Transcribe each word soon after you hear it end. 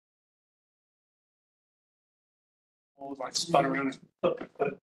like spun around and flipped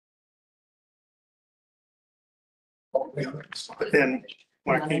it, but then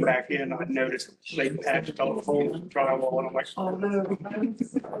when I came back in, I noticed they patched all the holes in the drywall and I'm like, oh no.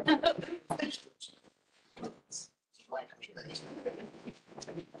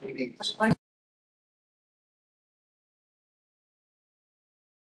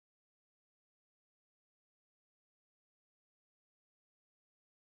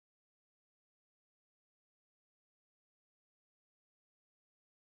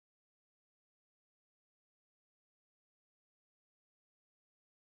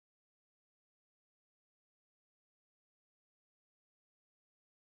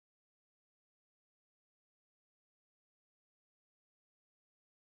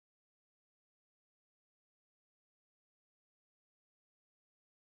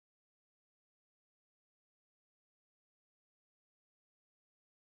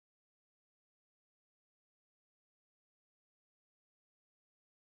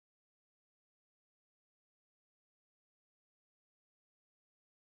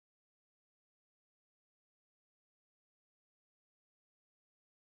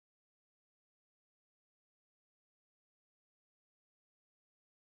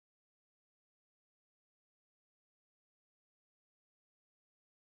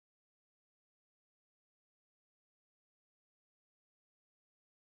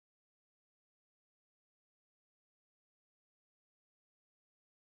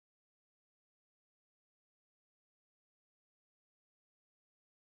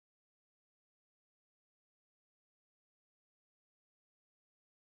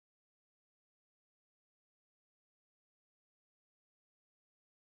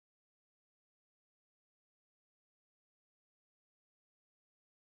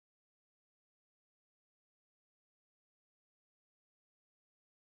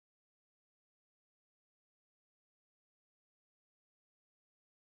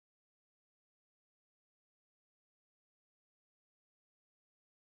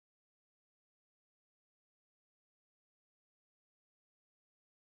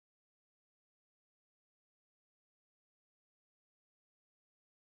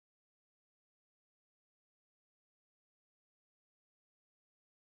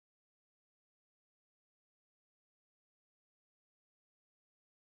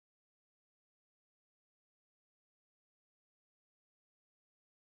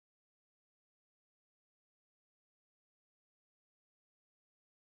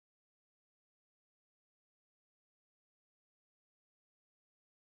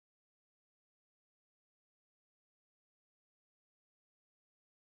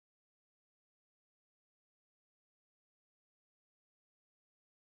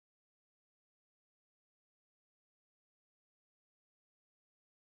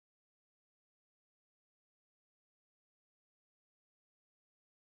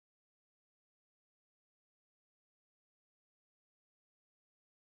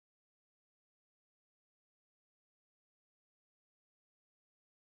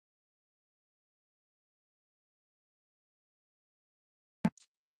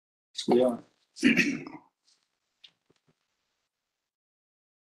 We are.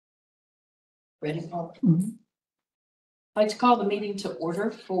 Ready, Paul? I'd like to call the meeting to order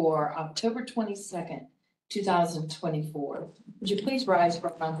for October 22nd, 2024. Would you please rise for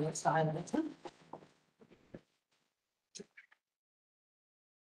a moment of silence?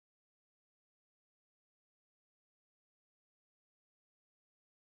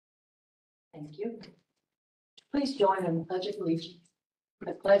 Thank you. Please join in the Pledge of Allegiance.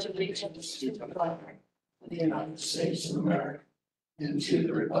 The Pledge of Allegiance to the flag of the United States of America and to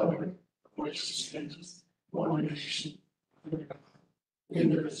the republic which stands one nation,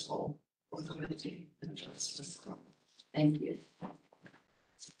 indivisible, with liberty and justice. Thank you.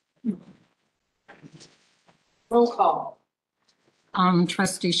 Roll call.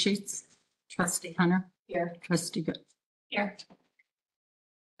 Trustee Sheets, Trustee Hunter, Here. Trustee Good. Here.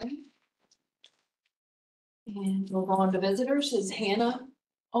 And we'll go on to visitors. Is Hannah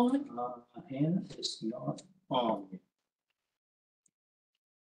on? Hannah is not on.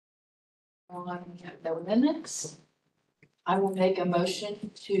 The minutes. I will make a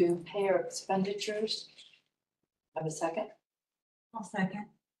motion to pay our expenditures. Have a second? I'll second.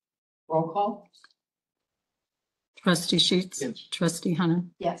 Roll call? Trustee Sheets, Yes. Trustee Hunter,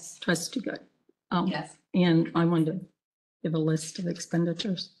 Yes. Trustee Good. Yes. And I wanted to give a list of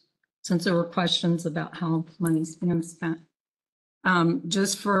expenditures, since there were questions about how money's being spent.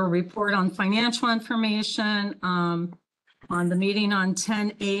 Just for a report on financial information, on the meeting on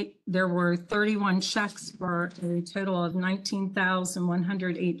 10/8, there were 31 checks for a total of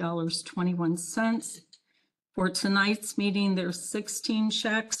 $19,108.21. For tonight's meeting, there's 16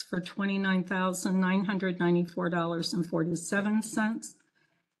 checks for $29,994.47.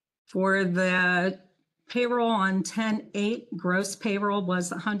 For the payroll on 10/8, gross payroll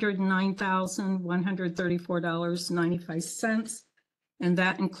was $109,134.95. And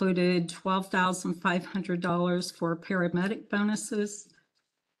that included $12,500 for paramedic bonuses.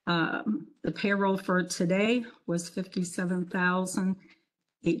 The payroll for today was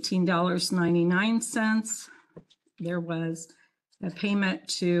 $57,018.99. There was a payment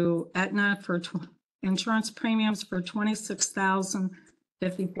to Aetna for insurance premiums for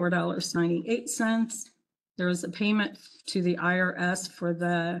 $26,054.98. There was a payment to the IRS for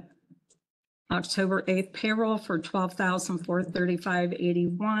the October 8th payroll for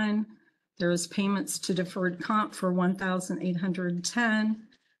 $12,435.81. There was payments to deferred comp for $1,810.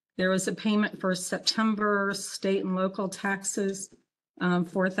 There was a payment for September state and local taxes,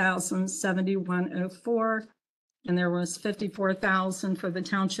 $4,071.04. And there was $54,000 for the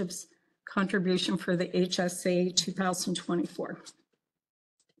township's contribution for the HSA 2024.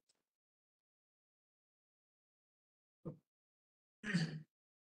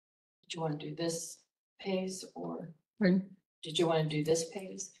 Did you want to do this pays or Pardon? did you want to do this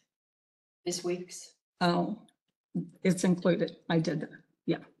pays? This week's? Oh, it's included. I did that.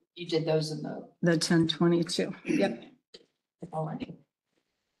 Yeah, You did those in the, the 1022. Yep. all right.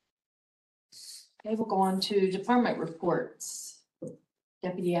 Okay, we'll go on to department reports.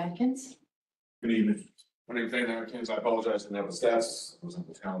 Deputy Atkins? Good evening. My name is Dana Atkins. I apologize, I didn't have the stats. I was in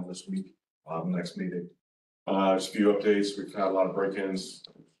the town this week, next meeting. Just a few updates. We've had a lot of break-ins.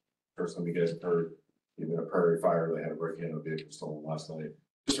 First, let me get heard, even a prairie fire, they had a break-in, a vehicle stolen last night.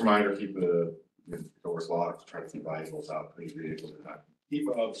 Just a reminder, keep the doors locked, try to keep vehicles out, please vehicles, keep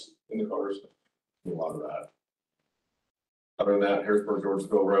us in the cars. Do a lot of that. Other than that, Harrisburg,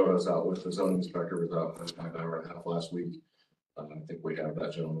 Georgesville Road, I was out with the zoning inspector, was out for an hour and a half last week. I think we have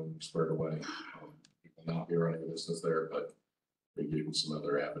that gentleman squared away. He will not be running a business there, but we gave him some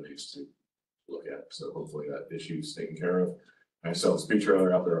other avenues to look at. So hopefully that issue is taken care of. I sell the speed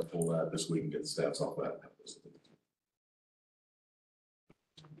trailer out there. I'll pull that this week and get the stats off that.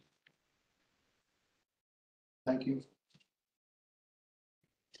 Thank you.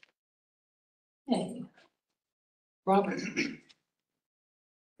 Hey. Robert?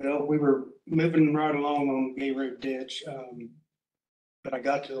 Well, we were moving right along on Gay Road ditch, but I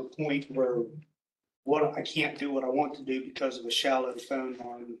got to a point where I can't do what I want to do because of a shallow phone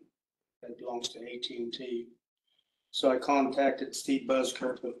line that belongs to AT&T. So I contacted Steve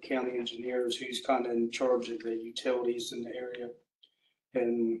Buskirk of County Engineers, who's kind of in charge of the utilities in the area.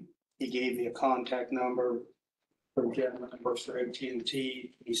 And he gave me a contact number for a gentleman that works for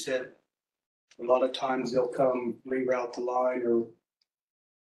AT&T. He said a lot of times they'll come reroute the line or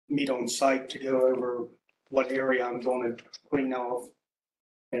meet on site to go over what area I'm going to clean off,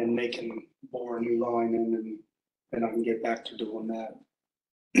 and they can bore a new line in, and then I can get back to doing that.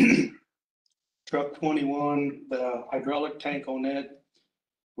 Truck 21, the hydraulic tank on it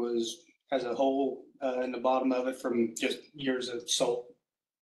has a hole in the bottom of it from just years of salt.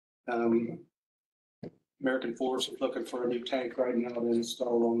 American Force is looking for a new tank right now to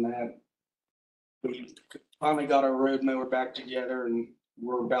install on that. We finally got our road mower back together, and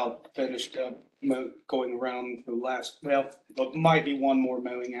we're about finished up going around the last, well, there might be one more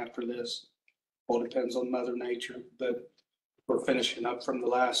mowing after this. All depends on Mother Nature, but we're finishing up from the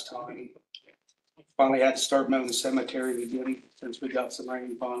last time. Finally had to start mowing the cemetery again since we got some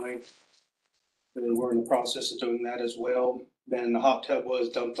rain finally. And we're in the process of doing that as well. Then the hot tub was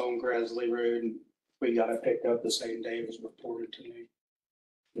dumped on Grasley Road, and we got it picked up the same day it was reported to me.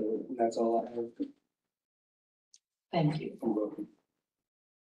 So that's all I have. Thank you. You're welcome.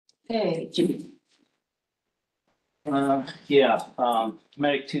 Okay, Jimmy.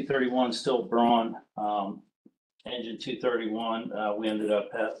 Medic 231 still brawn, engine 231,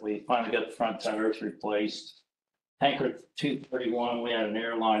 we finally got the front tires replaced. Tanker 231, we had an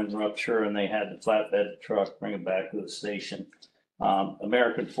airline rupture and they had the flatbed truck bring it back to the station.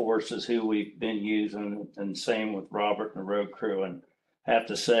 American Force is who we've been using, and same with Robert and the road crew. And I have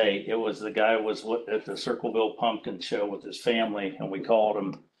to say, it was the guy was at the Circleville Pumpkin Show with his family, and we called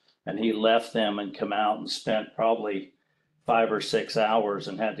him, and he left them and come out and spent probably 5 or 6 hours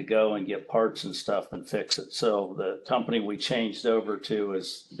and had to go and get parts and stuff and fix it. So the company we changed over to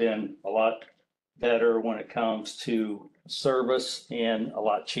has been a lot better when it comes to service and a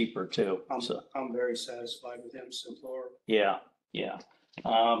lot cheaper too. I'm very satisfied with him so far. Yeah.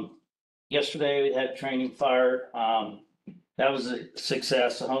 Yesterday we had training fire. That was a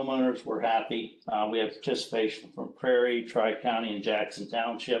success. The homeowners were happy. We have participation from Prairie, Tri-County, and Jackson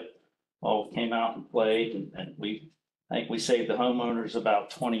Township. all came out and played, and I think we saved the homeowners about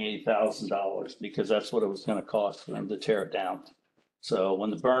 $28,000 because that's what it was gonna cost for them to tear it down. So when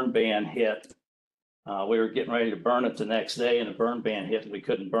the burn ban hit, we were getting ready to burn it the next day and the burn ban hit and we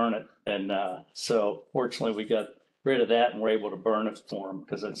couldn't burn it. And so fortunately, we got rid of that and were able to burn it for them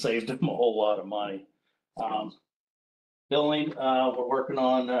because it saved them a whole lot of money. Billing, we're working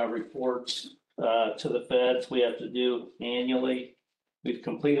on reports to the feds we have to do annually. We've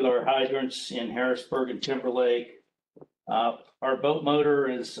completed our hydrants in Harrisburg and Timberlake. Our boat motor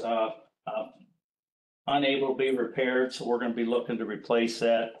is unable to be repaired, so we're going to be looking to replace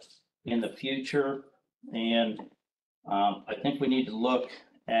that in the future. And I think we need to look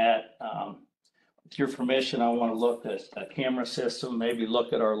at, with your permission, I want to look at a camera system, maybe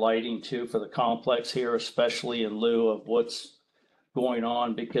look at our lighting too for the complex here, especially in lieu of what's going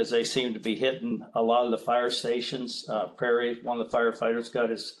on, because they seem to be hitting a lot of the fire stations. Prairie, one of the firefighters got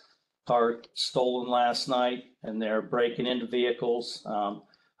his car stolen last night and they're breaking into vehicles.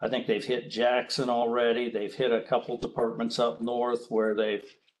 I think they've hit Jackson already. They've hit a couple departments up north where they've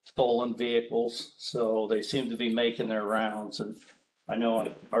stolen vehicles. So they seem to be making their rounds. And I know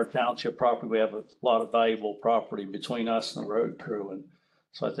on our township property, we have a lot of valuable property between us and the road crew. And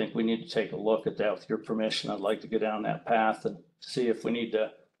so I think we need to take a look at that with your permission. I'd like to go down that path and see if we need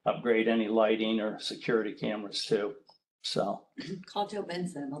to upgrade any lighting or security cameras too. So. Call Joe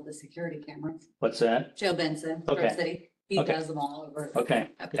Benson on the security cameras. What's that? Joe Benson, Okay. City. He Okay. does them all over. Okay.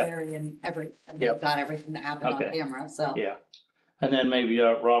 Up Yeah. there and every, and Yep. they've got everything that happened on Okay. camera, so. Yeah. And then maybe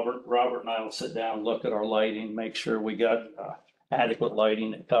Robert and I will sit down and look at our lighting, make sure we got adequate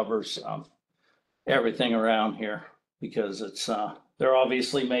lighting that covers everything around here, because it's they're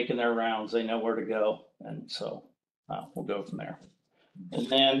obviously making their rounds. They know where to go. And so we'll go from there. And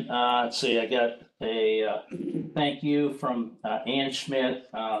then let's see, I got a thank you from Ann Schmidt.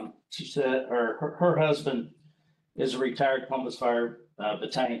 She said her husband is a retired Columbus Fire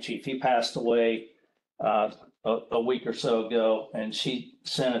Battalion chief. He passed away a week or so ago, and she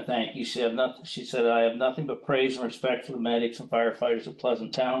sent a thank you. She said, I have nothing but praise and respect for the medics and firefighters of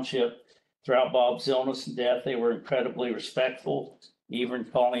Pleasant Township. Throughout Bob's illness and death, they were incredibly respectful, even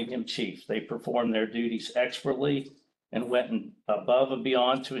calling him chief. They performed their duties expertly and went above and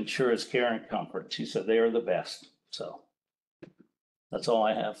beyond to ensure his care and comfort. She said they are the best. So that's all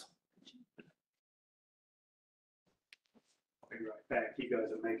I have. I'll be right back. You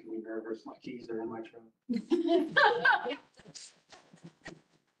guys are making me nervous. My keys are in my truck.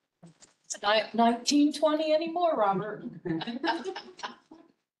 It's not 1920 anymore, Robert.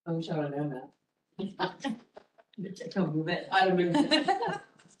 I'm sure I know that. Don't move it. I don't move it.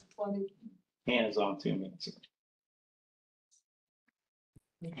 Hannah's on 2 minutes.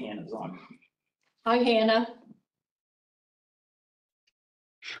 Hannah's on. Hi, Hannah.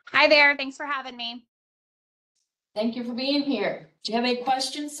 Hi there. Thanks for having me. Thank you for being here. Do you have any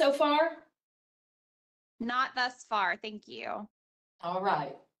questions so far? Not thus far. Thank you. All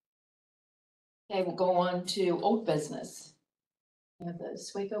right. Okay, we'll go on to old business. You have the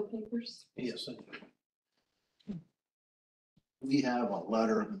Swaco papers? Yes. We have a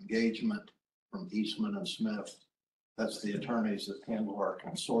letter of engagement from Eastman and Smith. That's the attorneys that handle our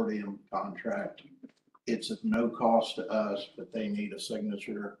consortium contract. It's at no cost to us, but they need a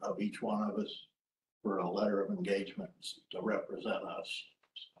signature of each one of us for a letter of engagement to represent us.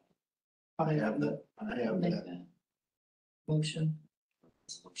 I have that. Make that motion.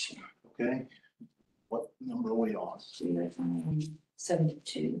 Okay. What number are we on?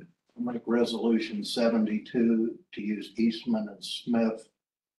 72. I'll make resolution 72 to use Eastman and Smith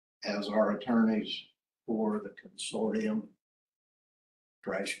as our attorneys for the consortium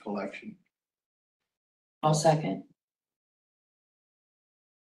trash collection. I'll second.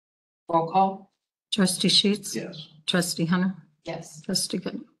 Roll call? Trustee Sheets? Yes. Trustee Hunter? Yes. Trustee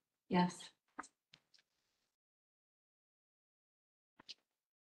Good. Yes.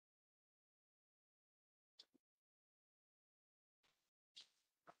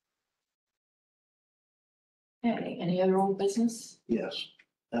 Okay, any other old business? Yes.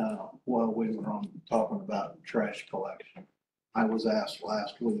 While we were on talking about trash collection, I was asked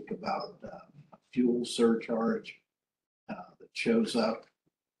last week about a fuel surcharge that shows up.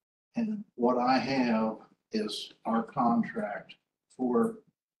 And what I have is our contract for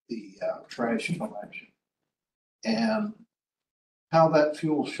the trash collection. And how that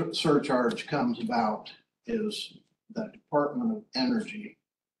fuel surcharge comes about is the Department of Energy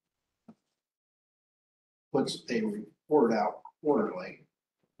puts a report out quarterly.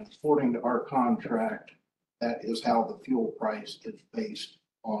 According to our contract, that is how the fuel price is based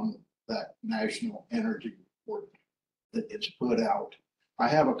on that national energy report that is put out. I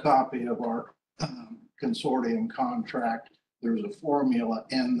have a copy of our consortium contract. There's a formula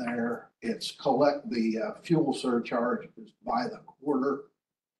in there. It's collect the fuel surcharge is by the quarter.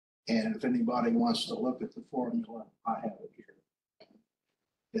 And if anybody wants to look at the formula, I have it here.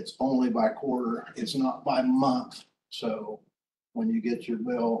 It's only by quarter. It's not by month. So when you get your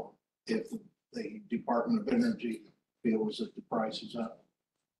bill, if the Department of Energy feels that the price is up,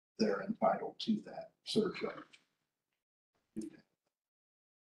 they're entitled to that surcharge. That's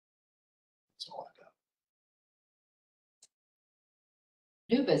all I got.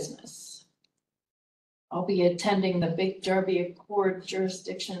 New business. I'll be attending the Big Derby Accord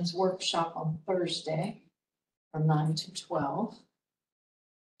Jurisdictions Workshop on Thursday from 9 to 12.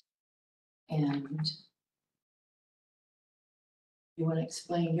 And you want to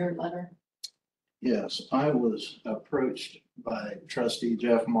explain your letter? Yes, I was approached by Trustee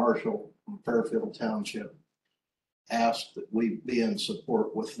Jeff Marshall from Fairfield Township, asked that we be in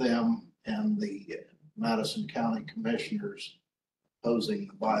support with them and the Madison County Commissioners opposing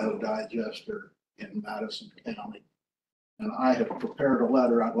the biodigester in Madison County. And I have prepared a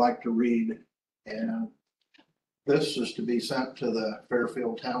letter I'd like to read, and this is to be sent to the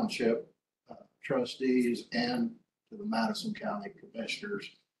Fairfield Township trustees and to the Madison County Commissioners,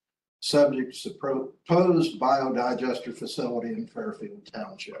 subject to proposed biodigester facility in Fairfield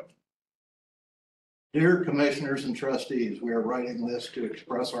Township. Dear Commissioners and Trustees, we are writing this to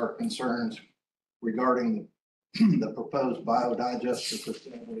express our concerns regarding the proposed biodigester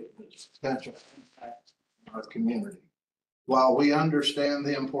facility and its potential impact on our community. While we understand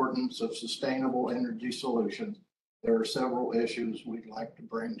the importance of sustainable energy solutions, there are several issues we'd like to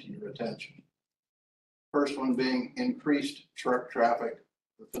bring to your attention. First one being increased truck traffic.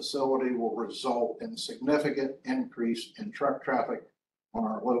 The facility will result in significant increase in truck traffic on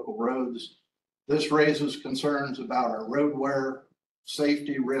our local roads. This raises concerns about our road wear,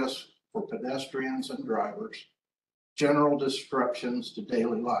 safety risks for pedestrians and drivers, general disruptions to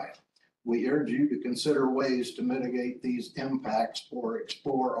daily life. We urge you to consider ways to mitigate these impacts or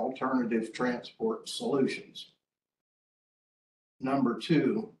explore alternative transport solutions. Number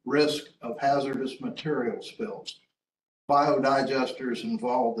two, risk of hazardous material spills. Biodigesters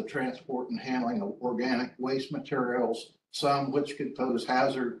involve the transport and handling of organic waste materials, some which could pose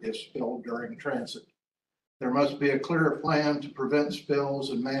hazard if spilled during transit. There must be a clear plan to prevent spills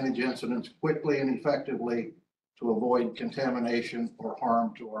and manage incidents quickly and effectively to avoid contamination or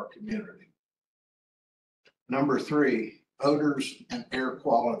harm to our community. Number three, odors and air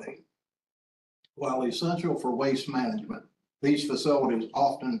quality. While essential for waste management, these facilities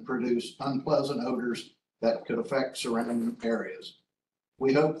often produce unpleasant odors that could affect surrounding areas.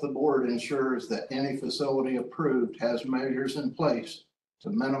 We hope the board ensures that any facility approved has measures in place to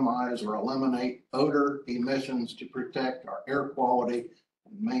minimize or eliminate odor emissions to protect our air quality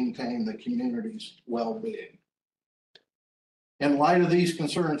and maintain the community's well-being. In light of these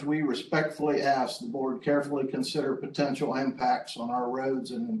concerns, we respectfully ask the board carefully consider potential impacts on our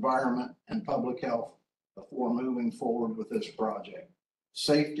roads and environment and public health before moving forward with this project.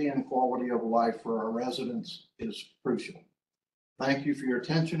 Safety and quality of life for our residents is crucial. Thank you for your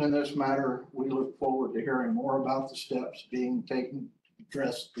attention in this matter. We look forward to hearing more about the steps being taken to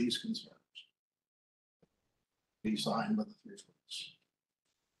address these concerns. Be signed by the three of us.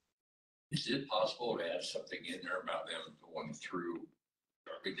 Is it possible to add something in there about them going through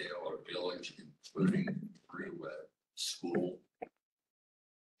Darkydale or Village, including through a school?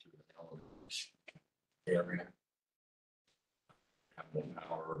 Area.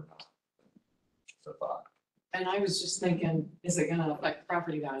 And I was just thinking, is it gonna affect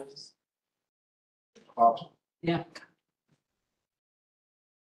property values? Awesome. Yeah.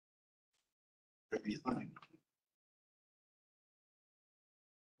 What do you think?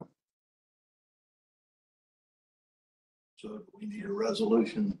 So do we need a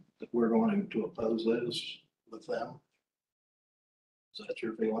resolution that we're going to oppose this with them? Is that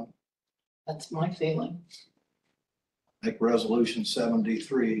your feeling? That's my feeling. Make resolution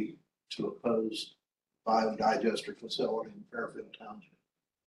 73 to oppose biodigester facility in Fairfield Township.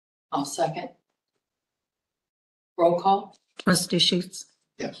 I'll second. Roll call? Trustee Sheets,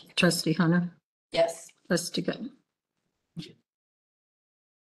 Yes. trustee Hunter, Yes. trustee Good.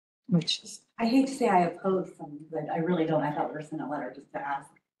 Which is, I hate to say I oppose some, but I really don't. I thought we were sending a letter just to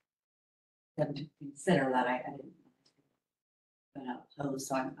ask them to consider that. I didn't. Gonna oppose,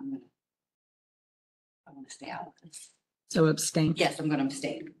 so I'm gonna stay out of this. so abstain. Yes, I'm gonna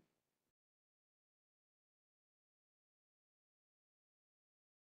abstain.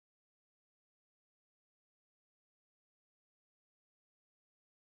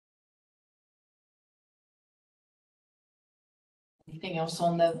 Anything else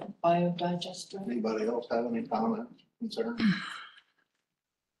on the biodigester? Anybody else have any comments, concerns?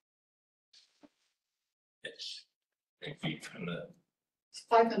 It's 8 feet from the, It's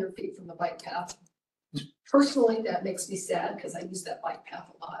 500 feet from the bike path. Personally, that makes me sad because I use that bike path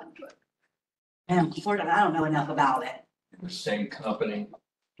a lot, but And unfortunately, I don't know enough about it. the same company.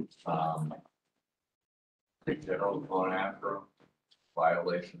 I think they're all going after a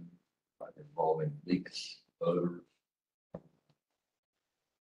violation involving leaks, odor.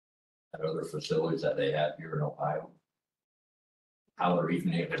 At other facilities that they have here in Ohio. How they're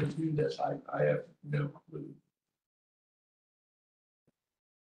even able to do this, I have no clue.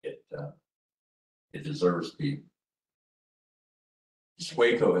 It deserves to be.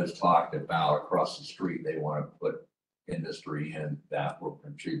 Swaco has talked about across the street, they want to put industry in that will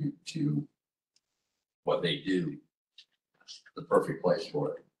contribute to what they do. It's the perfect place for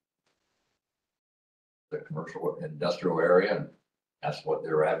it. The commercial industrial area, and that's what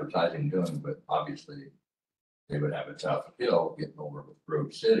they're advertising doing, but obviously they would have a tough hill getting over with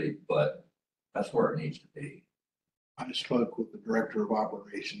Grove City, but that's where it needs to be. I spoke with the director of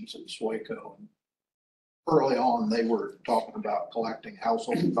operations at Swaco. And early on, they were talking about collecting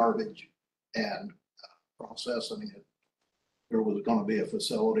household garbage and processing it. There was going to be a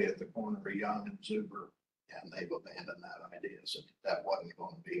facility at the corner of Young and Zuber, and they've abandoned that idea. So that wasn't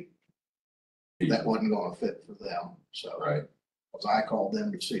going to fit for them. So Right. as I called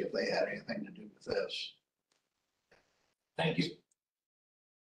them to see if they had anything to do with this. Thank you.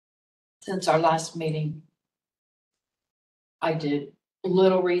 Since our last meeting, I did a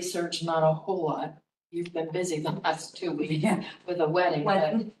little research, not a whole lot. You've been busy the last 2 weeks Yeah. with a wedding,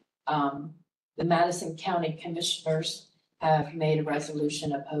 but Wedding. the Madison County Commissioners have made a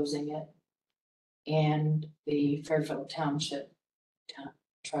resolution opposing it. And the Fairfield Township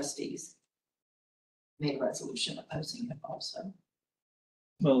Trustees made a resolution opposing it also.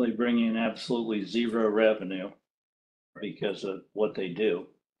 Well, they bring in absolutely zero revenue because of what they do.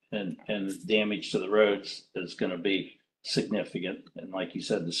 And the damage to the roads is gonna be significant. And like you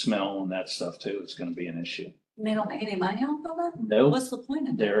said, the smell and that stuff too is gonna be an issue. And they don't make any money off of it? No, What's the point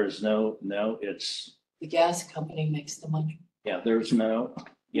of it? there is no, it's, The gas company makes the money. it's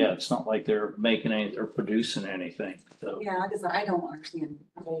not like they're they're producing anything. So, Yeah, because I don't understand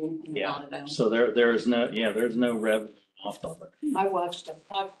anything Yeah. about it. I don't- so there's no revenue off of it. I watched a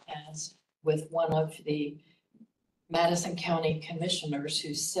podcast with one of the Madison County Commissioners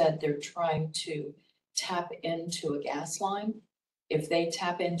who said they're trying to tap into a gas line. If they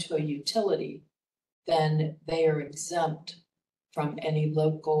tap into a utility, then they are exempt from any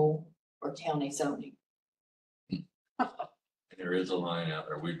local or county zoning. There is a line out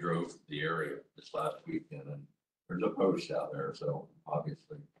there. We drove the area this last weekend and there's a post out there, so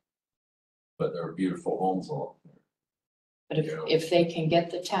obviously. But there are beautiful homes along there. But Yeah. if they can get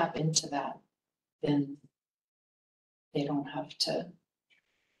the tap into that, then they don't have to,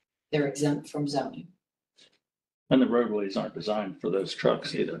 they're exempt from zoning. And the roadways aren't designed for those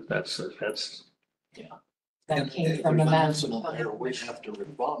trucks either. That's, That came If from the there's an Madison incident County. there, we have to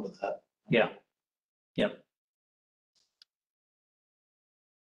respond to that. yeah.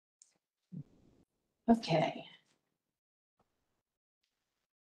 Okay.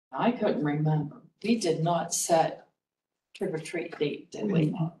 I couldn't remember. We did not set trick or treat date, did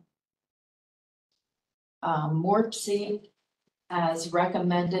we? Morpsey has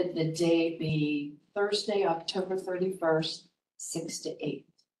recommended the day be Thursday, October 31st, 6 to 8.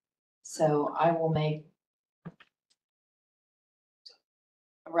 So I will make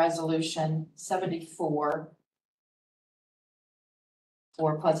a resolution 74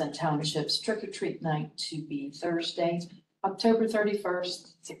 for Pleasant Township's trick or treat night to be Thursday, October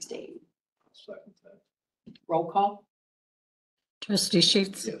 31st, 6 to 8. Second that. Roll call? Trustee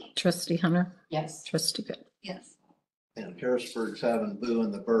Sheets. Yes. Trustee Hunter. Yes. Trustee Good. Yes. And Harrisburg's having Boo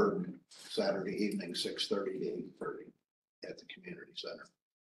and the Bird Saturday evening, 6:30 to 8:30 at the community center.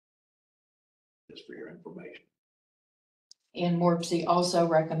 Just for your information. And Morpsey also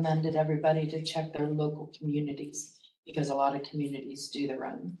recommended everybody to check their local communities because a lot of communities do their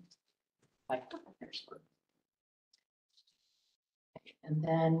own. Like Harrisburg. And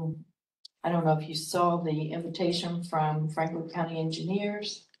then, I don't know if you saw the invitation from Franklin County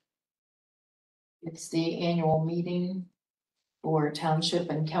Engineers. It's the annual meeting for township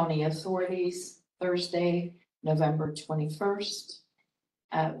and county authorities, Thursday, November 21st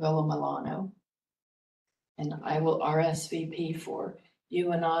at Villa Milano. And I will RSVP for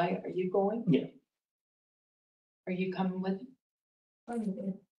you and I. Are you going? Yeah. Are you coming with?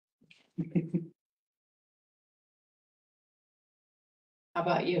 How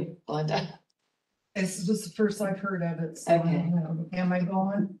about you, Glenda? This was the first I've heard of it, so I Okay. don't know. Am I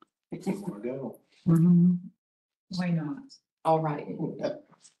going? Go. Mhm. Why not? All right.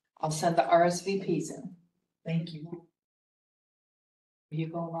 I'll send the RSVPs in. Thank you. Are you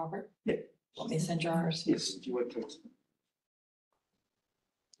going, Robert? Yeah. Want me to send your RSVPs? Yes, you would, please.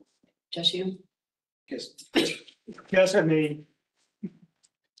 Just you? Yes. Yes, I mean.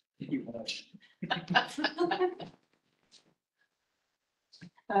 You watch.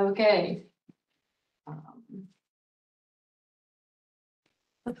 Okay.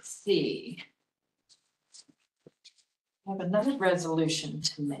 Let's see. I have another resolution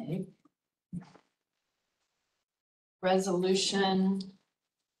to make. Resolution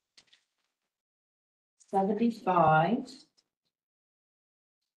 75.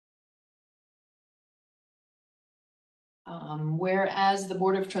 Whereas the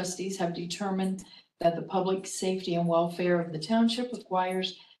Board of Trustees have determined that the public safety and welfare of the township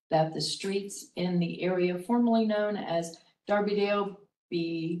requires that the streets in the area formerly known as Darbydale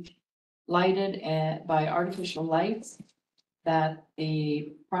be lighted by artificial lights, that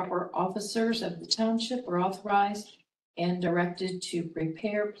the proper officers of the township are authorized and directed to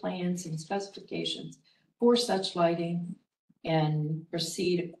prepare plans and specifications for such lighting and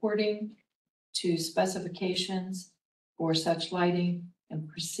proceed according to specifications for such lighting and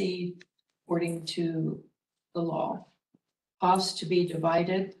proceed according to the law. Costs to be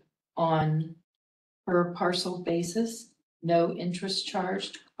divided on per parcel basis, no interest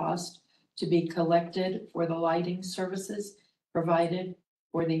charged, cost to be collected for the lighting services provided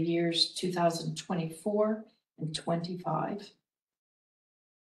for the years 2024 and 25.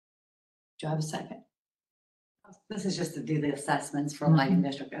 Do I have a second? This is just to do the assessments for lighting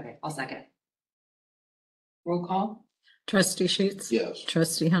district. Okay, I'll second. Roll call? Trustee Sheets? Yes.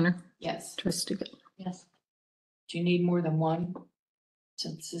 Trustee Hunter? Yes. Trustee Good. Yes. Do you need more than one?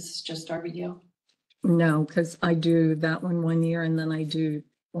 Since this is just Darbydale? No, because I do that one year and then I do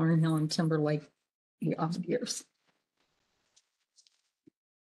Thornhill and Timberlake the off years.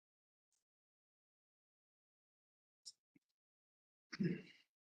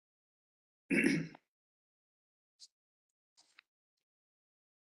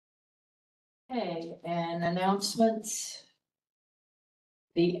 Okay, and announcements.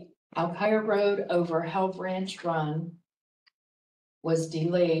 The Alkire Road over Hell Branch Run was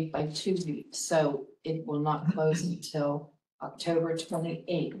delayed by 2 weeks, so it will not close until October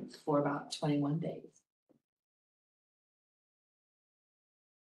 28th for about 21 days.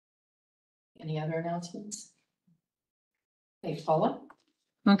 Any other announcements? Okay, Paula?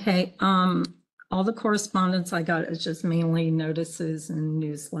 Okay, all the correspondence I got is just mainly notices and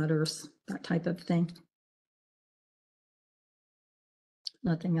newsletters, that type of thing.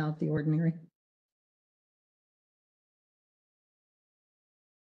 Nothing out of the ordinary.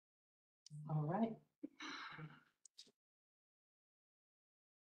 All right.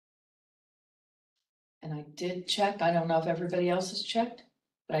 And I did check, I don't know if everybody else has checked,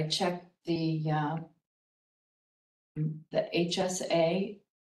 but I checked the HSA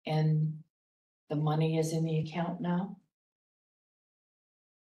and the money is in the account now.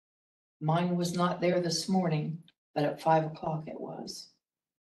 Mine was not there this morning, but at 5 o'clock it was.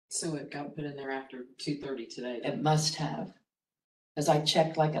 So it got put in there after 2:30 today. It must have. As I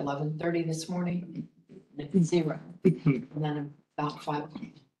checked like 11:30 this morning, it was 0. And then about 5 o'clock,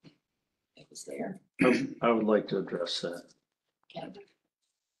 it was there. I would like to address that. Okay.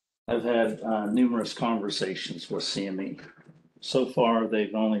 I've had numerous conversations with CME. So far,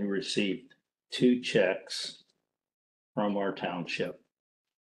 they've only received 2 checks from our township.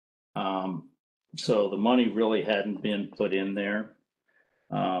 So the money really hadn't been put in there.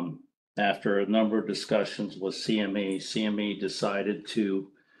 After a number of discussions with CME decided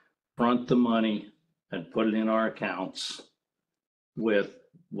to front the money and put it in our accounts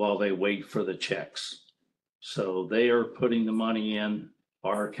while they wait for the checks. So they are putting the money in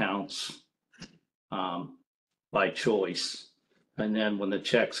our accounts by choice. And then when the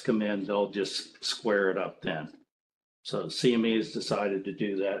checks come in, they'll just square it up then. So CME has decided to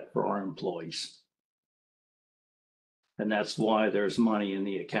do that for our employees. And that's why there's money in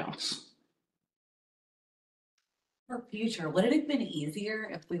the accounts. For future, would it have been easier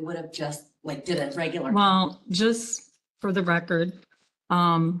if we would have just like did a regular? Well, just for the record,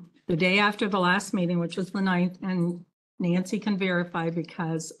 the day after the last meeting, which was the 9th, and Nancy can verify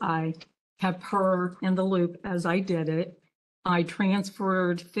because I kept her in the loop as I did it. I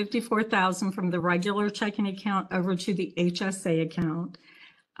transferred 54,000 from the regular checking account over to the HSA account.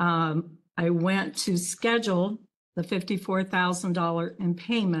 I went to schedule the $54,000 in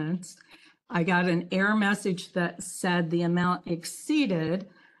payments. I got an error message that said the amount exceeded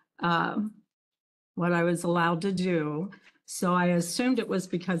what I was allowed to do. So I assumed it was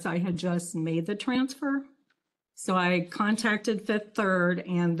because I had just made the transfer. So I contacted Fifth Third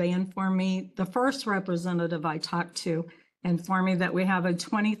and they informed me, the first representative I talked to informed me that we have a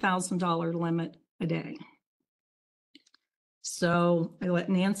 $20,000 limit a day. So I let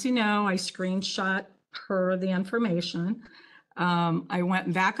Nancy know, I screenshot her the information. I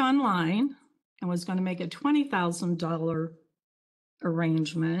went back online and was going to make a $20,000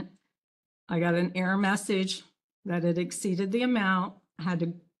 arrangement. I got an error message that it exceeded the amount. I had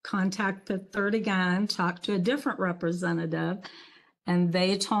to contact the third again, talk to a different representative, and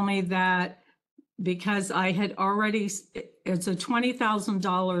they told me that because I had already, it's a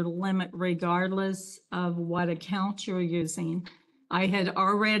 $20,000 limit regardless of what account you're using. I had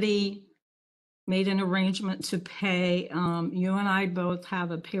already made an arrangement to pay, you and I both have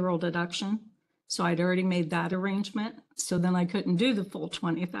a payroll deduction. So I'd already made that arrangement. So then I couldn't do the full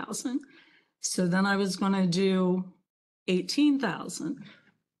 20,000. So then I was going to do 18,000.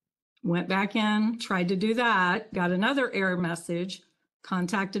 Went back in, tried to do that, got another error message,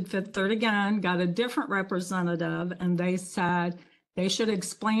 contacted Fifth Third again, got a different representative, and they said they should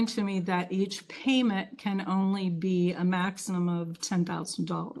explain to me that each payment can only be a maximum of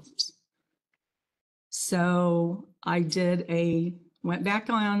 $10,000. So I went back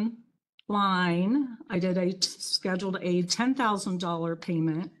online, scheduled a $10,000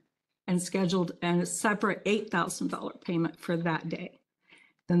 payment and scheduled a separate $8,000 payment for that day.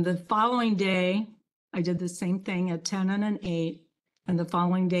 Then the following day, I did the same thing, a 10 and an 8. And the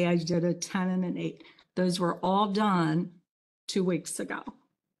following day, I did a 10 and an 8. Those were all done 2 weeks ago.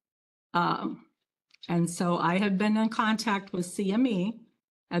 And so I had been in contact with CME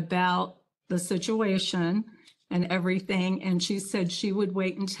about the situation and everything. And she said she would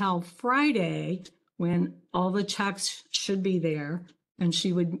wait until Friday when all the checks should be there. And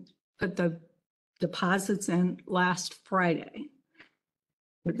she would put the deposits in last Friday.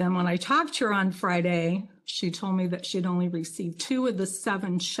 But then when I talked to her on Friday, she told me that she'd only received 2 of the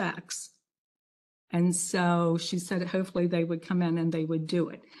 7 checks. And so she said hopefully they would come in and they would do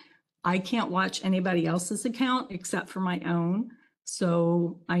it. I can't watch anybody else's account except for my own.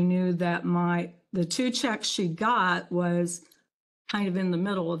 So I knew that the 2 checks she got was kind of in the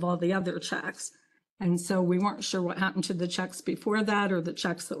middle of all the other checks. And so we weren't sure what happened to the checks before that or the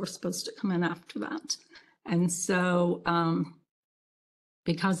checks that were supposed to come in after that. And so,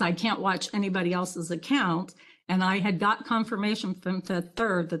 because I can't watch anybody else's account, and I had got confirmation from Fifth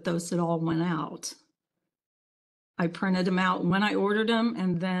Third that those had all went out. I printed them out when I ordered them,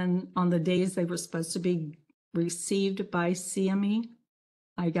 and then on the days they were supposed to be received by CME,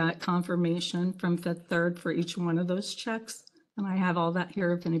 I got confirmation from Fifth Third for each one of those checks. And I have all that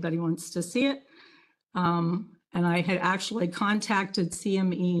here if anybody wants to see it. And I had actually contacted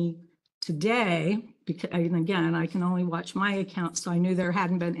CME today, because, and again, I can only watch my account, so I knew there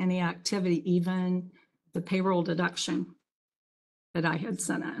hadn't been any activity, even the payroll deduction that I had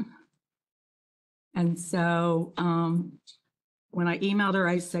sent in. And so when I emailed her,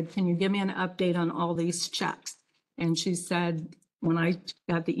 I said, can you give me an update on all these checks? And she said, when I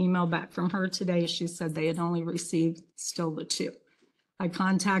got the email back from her today, she said they had only received still the 2. I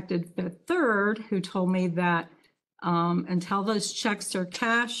contacted Fifth Third, who told me that until those checks are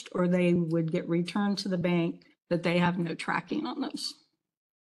cashed or they would get returned to the bank, that they have no tracking on those.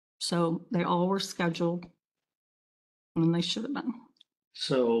 So they all were scheduled when they should have been.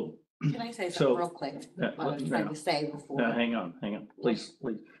 So. Can I say something real quick? What I was trying to say before. Hang on, please.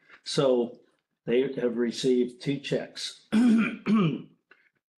 So they have received 2 checks.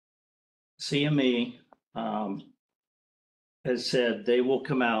 CME has said they will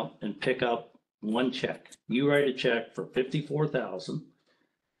come out and pick up 1 check. You write a check for $54,000.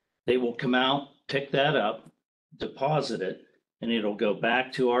 They will come out, pick that up, deposit it, and it'll go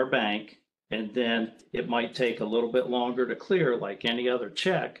back to our bank. And then it might take a little bit longer to clear like any other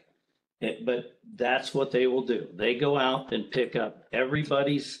check. But that's what they will do. They go out and pick up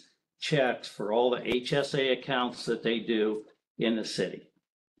everybody's checks for all the HSA accounts that they do in the city.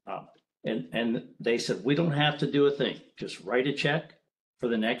 And they said, we don't have to do a thing. Just write a check for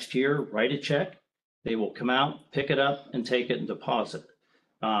the next year, write a check. They will come out, pick it up and take it and deposit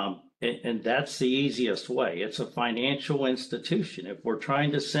it. And that's the easiest way. It's a financial institution. If we're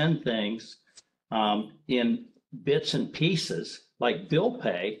trying to send things in bits and pieces like bill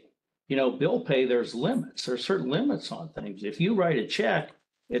pay, bill pay, there's limits. There's certain limits on things. If you write a check,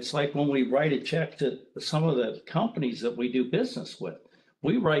 it's like when we write a check to some of the companies that we do business with.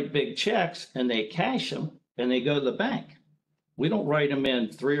 We write big checks and they cash them and they go to the bank. We don't write them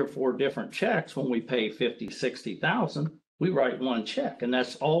in 3 or 4 different checks when we pay 50, 60,000. We write 1 check and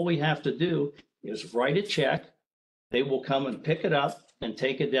that's all we have to do is write a check. They will come and pick it up and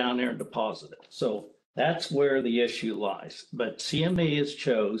take it down there and deposit it. So that's where the issue lies. But CME has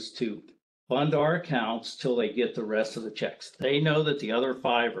chose to fund our accounts till they get the rest of the checks. They know that the other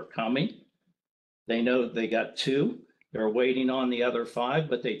 5 are coming. They know they got 2. They're waiting on the other 5,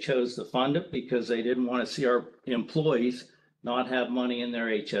 but they chose to fund it because they didn't want to see our employees not have money in their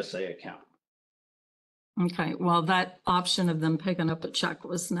HSA account. Okay, well, that option of them picking up a check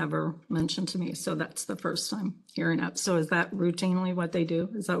was never mentioned to me, so that's the first time hearing it. So is that routinely what they do?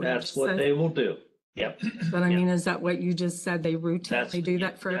 Is that what you That's just what said? they will do. Yep. But I mean, is that what you just said? They That's- routinely do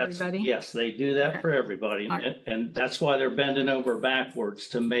that for that's- everybody? Yes, they do that for everybody. All right. And that's why they're bending over backwards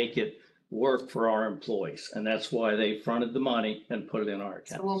to make it work for our employees. And that's why they fronted the money and put it in our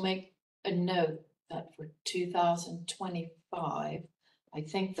So we'll account. make a note that for 2025, I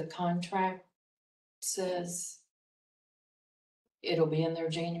think the contract says it'll be in there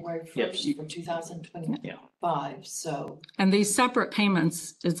January Yep. 1st for 2025, so. And these separate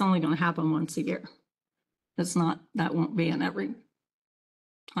payments, it's only going to happen once a year. It's not, that won't be an every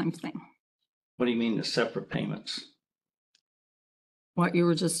time thing. What do you mean the separate payments? What you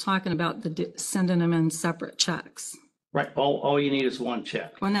were just talking about, sending them in separate checks. Right, all you need is one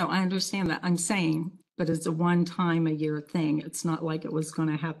check. Well, no, I understand that. I'm saying, but it's a one time a year thing. It's not like it was going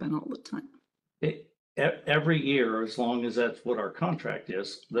to happen all the time. Every year, as long as that's what our contract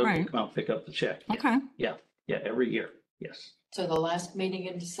is, they'll Right. come out, pick up the check. Okay, Yeah, every year, yes. So the last meeting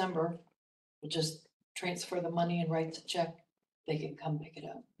in December, we'll just transfer the money and write the check. They can come pick it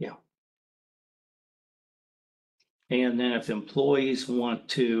up. And then if employees want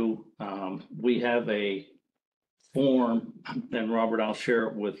to, we have a form, and Robert, I'll share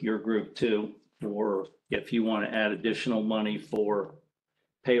it with your group too, for if you want to add additional money for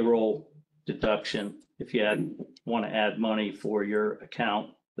payroll deduction, if you want to add money for your account,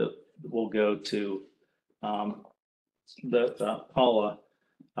 that will go to Paula.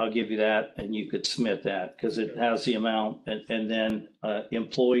 I'll give you that and you could submit that because it has the amount. And then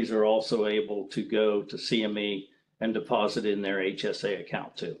employees are also able to go to CME and deposit in their HSA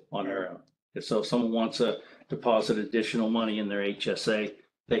account too on their own. So if someone wants to deposit additional money in their HSA,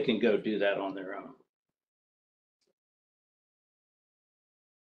 they can go do that on their own.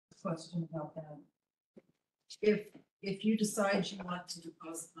 Question about that. If you decide you want to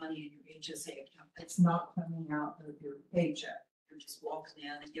deposit money in your HSA account, it's not coming out of your paycheck. You're just walking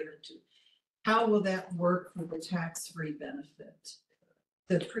in and giving it to. How will that work for the tax-free benefit?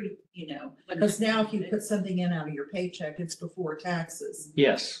 Because now if you put something in out of your paycheck, it's before taxes.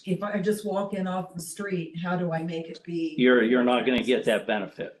 Yes, If I just walk in off the street, how do I make it be? you're not going to get that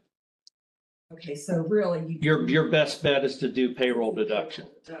benefit. Okay, so really Your best bet is to do payroll deduction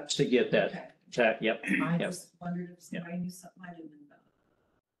to get that. Okay. Yep. I Yep. just wondered if somebody knew something I didn't know about.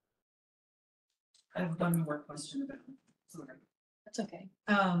 I have one more question about it. Sorry. That's okay.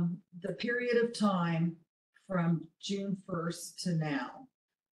 The period of time from June 1st to now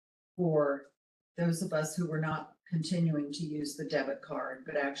for those of us who were not continuing to use the debit card,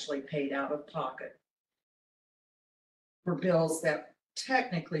 but actually paid out of pocket for bills that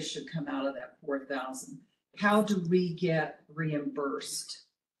technically should come out of that 4,000. How do we get reimbursed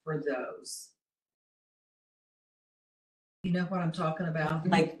for those? You know what I'm talking about?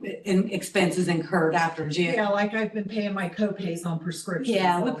 Like in expenses incurred after June. Yeah, like I've been paying my co-pays on prescriptions.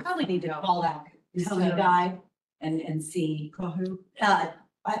 Yeah, we probably need to call that Tony guy and see. Call who?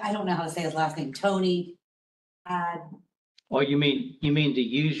 I don't know how to say his last name. Tony. Oh, you mean to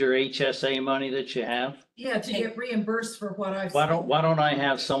use your HSA money that you have? Yeah, to get reimbursed for what I've. Why don't I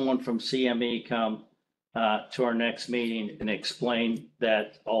have someone from CME come to our next meeting and explain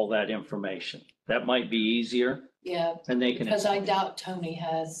all that information? That might be easier Yeah, and they can. because I doubt Tony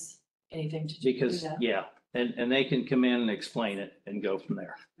has anything to do with Because, that. yeah, and they can come in and explain it and go from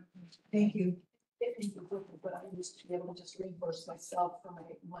there. Thank you. But I used to be able to just reimburse myself for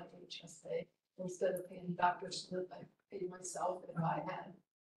my HSA instead of paying doctor's slip. I paid myself if I had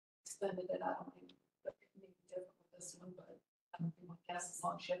expended it. I don't think that it may be different with this one, but I don't think my gas is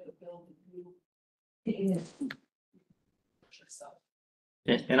on ship the bill that you. Yourself.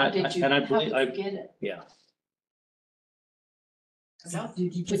 And How did you get it? yeah.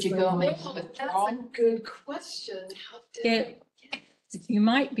 Did you Would you go make a Oh, that's a withdrawal? good question. How did you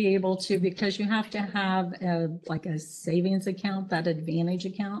might be able to, because you have to have like a savings account, that Advantage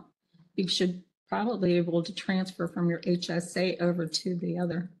account. You should probably be able to transfer from your HSA over to the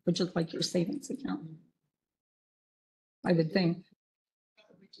other, which is like your savings account. I would think.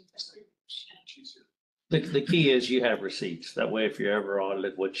 The key is you have receipts. That way, if you're ever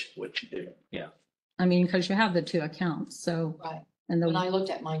audited, what you do, yeah. I mean, because you have the two accounts, so Right. And When the, I looked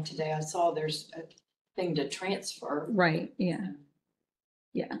at mine today, I saw there's a thing to transfer. right, yeah.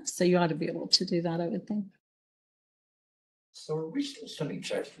 Yeah, so you ought to be able to do that, I would think. So are we still sending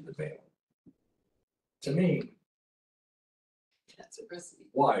checks to the mail? To me, That's a receipt.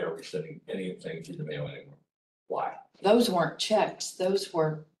 why are we sending anything to the mail anymore? Why? Those weren't checks, those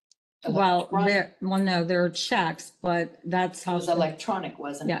were. Well, electronic- no, there are checks, but that's It how. was electronic,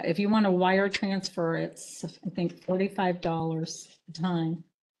 wasn't it? Yeah, if you want a wire transfer, it's, I think, $45 a time.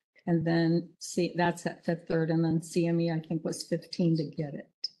 And then see, that's at Fifth Third, and then CME, I think, was 15 to get it.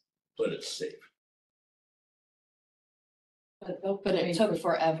 But it's safe. But it took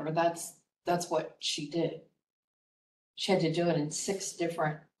forever. That's what she did. She had to do it in 6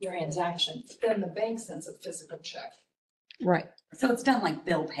 different transactions. Then the bank sends a physical check. Right. So it's done like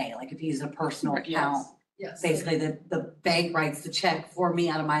bill pay, like if you use a personal account, Yes. basically the bank writes the check for me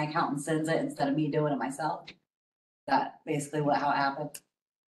out of my account and sends it instead of me doing it myself. That basically how it happened.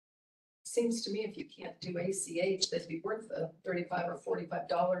 Seems to me if you can't do ACH, that'd be worth the $35 or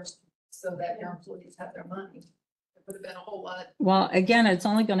 $45 so that your employees have their money. It would have been a whole lot. Well, again, it's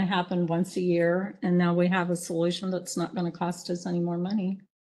only going to happen once a year, and now we have a solution that's not going to cost us any more money.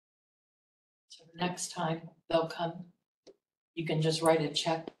 So next time they'll come, you can just write a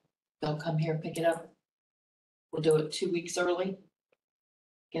check. They'll come here, pick it up. We'll do it 2 weeks early.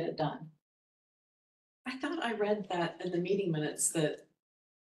 Get it done. I thought I read that in the meeting minutes that,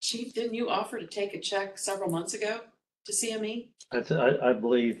 Chief, didn't you offer to take a check several months ago to CME? I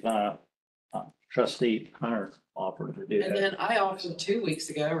believe, trustee Hunter offered to do And that. then I offered 2 weeks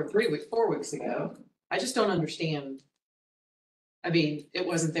ago or 4 weeks ago. I just don't understand. I mean, it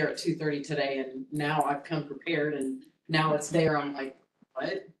wasn't there at 2:30 today and now I've come prepared and now it's there. I'm like,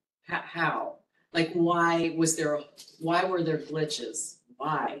 what? How? Like, why were there glitches?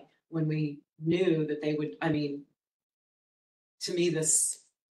 Why? When we knew that they would, I mean, to me, this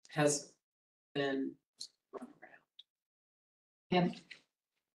has been run around. And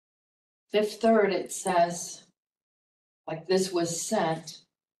Fifth Third, it says, like this was sent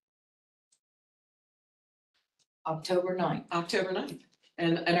October 9th. October 9th.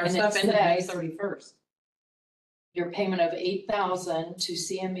 And our And it stuff ended May says- 31st. Your payment of $8,000 to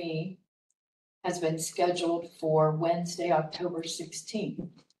CME has been scheduled for Wednesday, October 16th.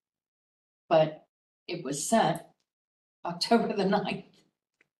 But it was sent October the 9th.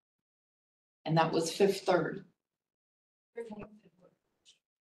 And that was Fifth Third.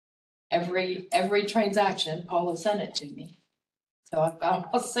 Every transaction, Paula sent it to me. So I've got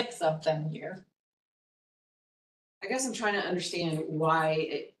all 6 of them here. I guess I'm trying to understand why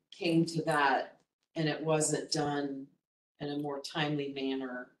it came to that and it wasn't done in a more timely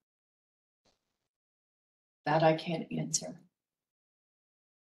manner. That I can't answer.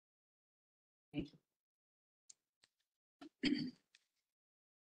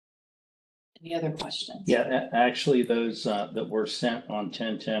 Any other questions? Yeah, actually, those that were sent on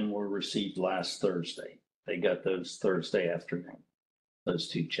 10/10 were received last Thursday. They got those Thursday afternoon, those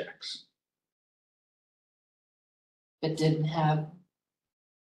 2 checks. But didn't have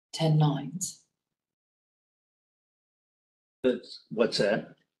 10/9s, What's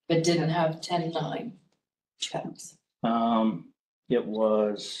that? but didn't have 10/9 checks. It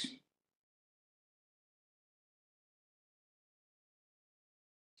was.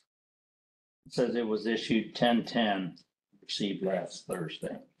 It says it was issued 10/10, received last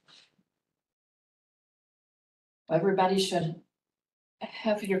Thursday. Everybody should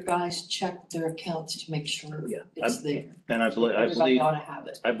have your guys check their accounts to make sure Yeah, it's there. And I Everybody believe, ought to have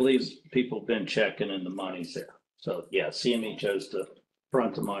it. I believe people have been checking and the money's there. So yeah, CME chose to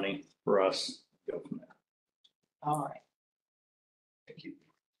front the money for us. Go from there. All right. Thank you.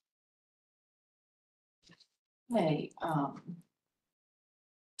 Hey,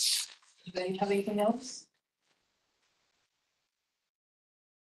 do they have anything else?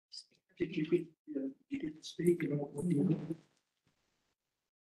 Did you didn't speak?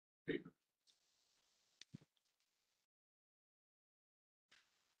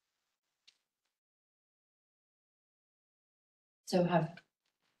 So have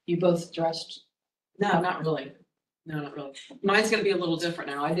you both dressed? No, not really. No, not really. Mine's gonna be a little different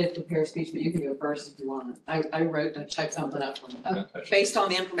now. I did prepare a speech, but you can go first if you want. I wrote and typed something up based on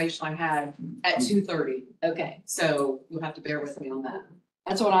the information I had at 2:30. Okay, So you'll have to bear with me on that.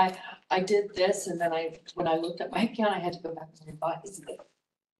 that's what I did this and then when I looked at my account, I had to go back and revise it.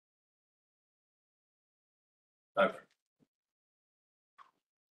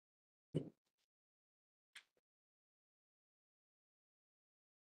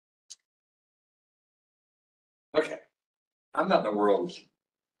 Okay. I'm not the world's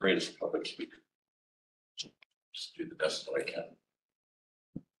greatest public speaker. Just do the best that I can.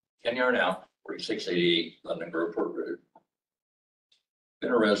 Ken Yarnow, 4688 London Grove Port Road.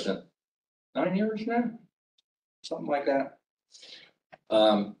 Been a resident 9 years now, something like that.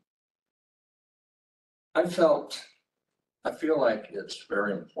 I feel like it's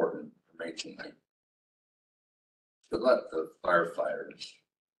very important for me tonight to let the firefighters,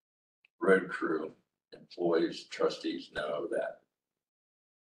 road crew, employees, trustees know that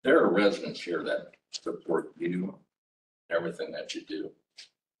there are residents here that support you, everything that you do.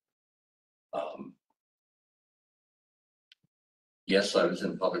 Yes, I was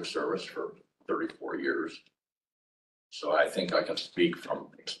in public service for 34 years. So I think I can speak from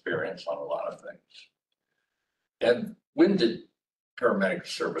experience on a lot of things. And when did paramedic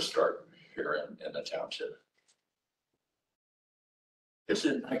service start here in the township? Is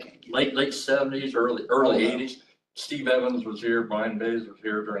it like late 70s, early 80s? Steve Evans was here, Brian Bays was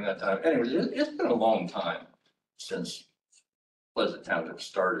here during that time. Anyways, it's been a long time since Pleasant Township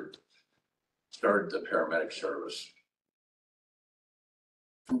started the paramedic service.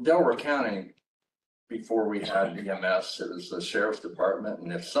 From Delaware County, before we had EMS, it was the sheriff's department.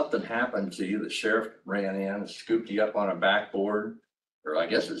 And if something happened to you, the sheriff ran in, scooped you up on a backboard, or I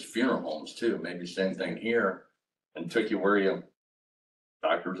guess it's funeral homes too, maybe same thing here, and took you where you,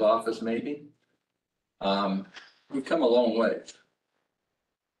 doctor's office maybe. We've come a long way.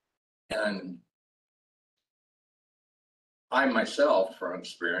 And I myself, from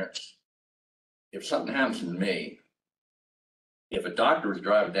experience, if something happens to me, if a doctor is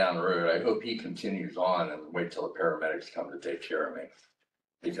driving down the road, I hope he continues on and wait till the paramedics come to take care of me.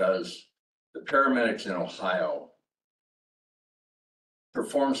 Because the paramedics in Ohio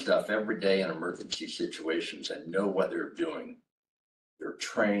perform stuff every day in emergency situations and know what they're doing. They're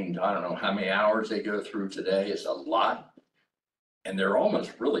trained. I don't know how many hours they go through today. It's a lot. And they're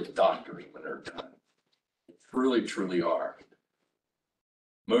almost really doctors when they're done. They truly, truly are.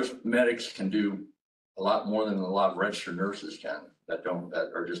 Most medics can do a lot more than a lot of registered nurses can that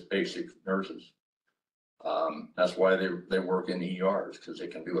are just basic nurses. That's why they work in ERs, because they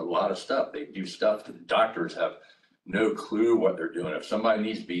can do a lot of stuff. They do stuff that doctors have no clue what they're doing. If somebody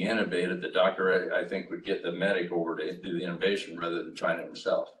needs to be intubated, the doctor, I think, would get the medic over to do the intubation rather than trying it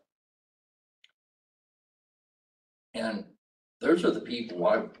himself. And those are the people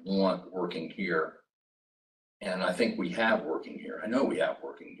I want working here. And I think we have working here. I know we have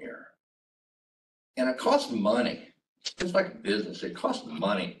working here. And it costs money. It's just like a business. It costs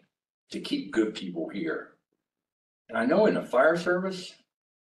money to keep good people here. And I know in the fire service,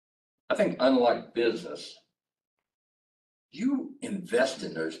 I think unlike business, you invest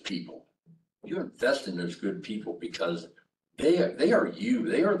in those people. You invest in those good people because they are you.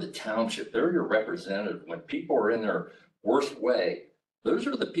 They are the township. They're your representative. When people are in their worst way, those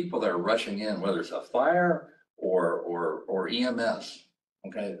are the people that are rushing in, whether it's a fire or EMS.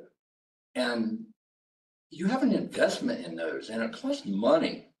 Okay. And you have an investment in those, and it costs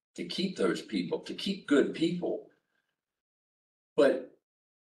money to keep those people, to keep good people. But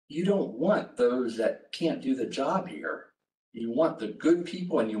you don't want those that can't do the job here. You want the good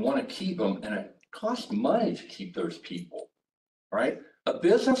people and you want to keep them, and it costs money to keep those people, right? A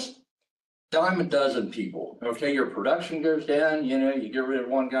business, dime a dozen people. Okay, your production goes down, you get rid of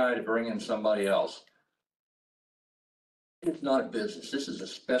one guy to bring in somebody else. It's not a business. This is a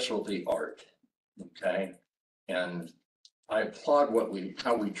specialty art, okay? And I applaud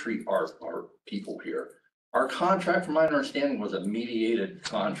how we treat our people here. Our contract, from my understanding, was a mediated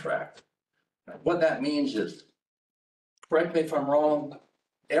contract. What that means is, correct me if I'm wrong,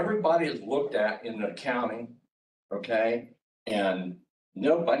 everybody is looked at in the county, okay? And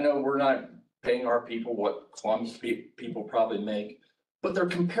nope, I know we're not paying our people what Columbus people probably make, but they're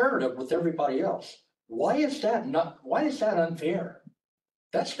comparative with everybody else. Why is that unfair?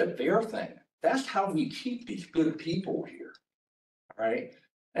 That's the fair thing. That's how we keep these good people here, right?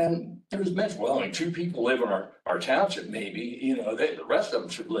 And it was mentioned, well, only 2 people live in our township, maybe, the rest of them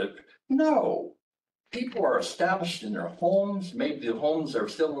should live. No, people are established in their homes. Maybe the homes are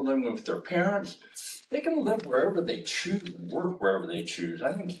still living with their parents. They can live wherever they choose, work wherever they choose.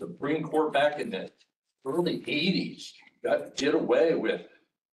 I think the Supreme Court back in the early 80s did away with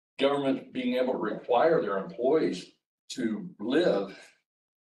government being able to require their employees to live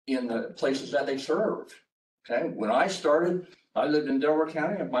in the places that they serve. Okay, when I started, I lived in Delaware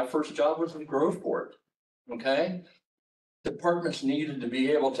County, and my first job was in Groveport. Okay, departments needed to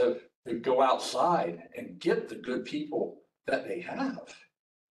be able to go outside and get the good people that they have.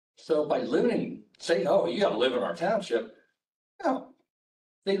 So by saying, oh, you got to live in our township, no,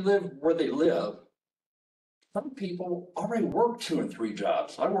 they live where they live. Some people already work 2 and 3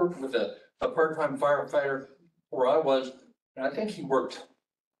 jobs. I worked with a part-time firefighter where I was, and I think he worked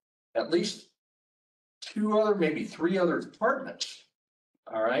at least 2 other, maybe 3 other departments,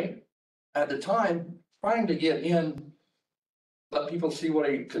 all right? At the time, trying to get in, let people see what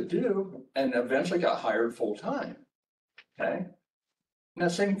he could do, and eventually got hired full-time, okay? And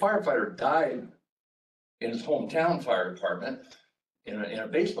that same firefighter died in his hometown fire department in a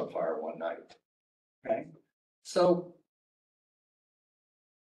basement fire one night, okay? So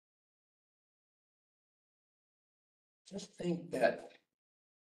just think that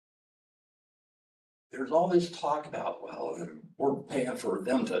there's all this talk about, well, we're paying for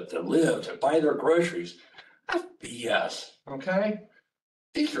them to live, to buy their groceries. That's BS, okay?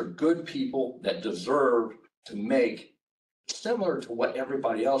 These are good people that deserve to make similar to what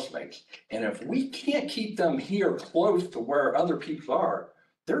everybody else makes. And if we can't keep them here close to where other people are,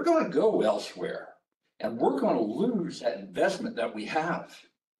 they're going to go elsewhere. And we're going to lose that investment that we have.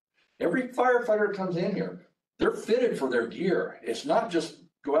 Every firefighter that comes in here, they're fitted for their gear. It's not just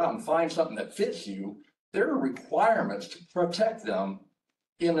go out and find something that fits you. There are requirements to protect them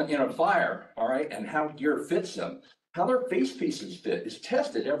in a fire, all right, and how gear fits them. How their face pieces fit is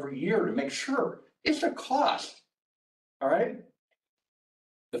tested every year to make sure. It's a cost, all right?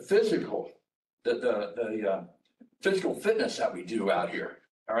 The physical fitness that we do out here,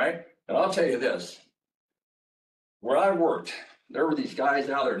 all right? And I'll tell you this, where I worked, there were these guys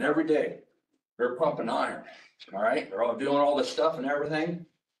out there, and every day they're pumping iron, all right? They're all doing all this stuff and everything.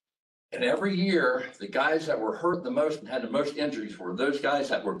 And every year, the guys that were hurt the most and had the most injuries were those guys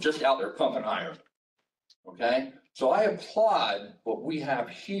that were just out there pumping iron, okay? So I applaud what we have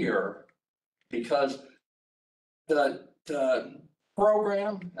here because the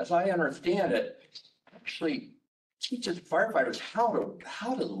program, as I understand it, actually teaches firefighters how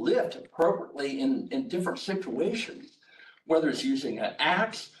to lift appropriately in different situations, whether it's using an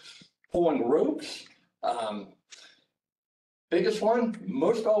axe, pulling ropes. Biggest one,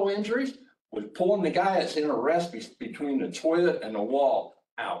 most all injuries, was pulling the guy that's in a rest between the toilet and the wall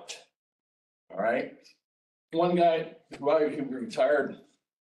out. All right. One guy who retired a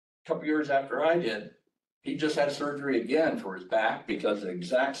couple years after I did, he just had surgery again for his back because of the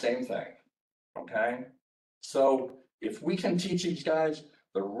exact same thing. Okay. So if we can teach these guys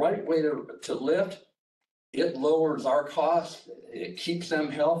the right way to lift, it lowers our costs, it keeps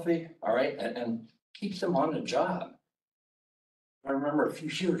them healthy, all right, and keeps them on the job. I remember a few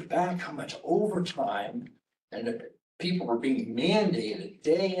years back how much overtime and people were being mandated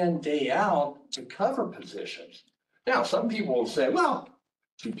day in, day out to cover positions. Now, some people will say, well,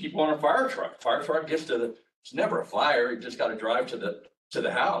 2 people on a fire truck gets to it's never a fire, you just got to drive to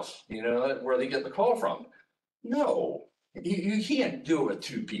the house, you know, where they get the call from. No, you can't do it with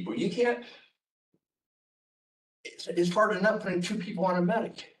 2 people. You can't, it's hard enough putting 2 people on a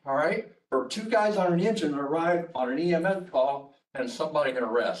medic, all right? Or 2 guys on an engine arrive on an EMS call and somebody can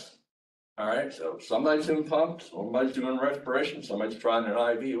arrest. All right, so somebody's doing pumps, somebody's doing respiration, somebody's trying an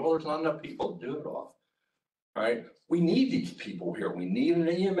IV. Well, there's not enough people to do it all. All right, we need these people here. We need an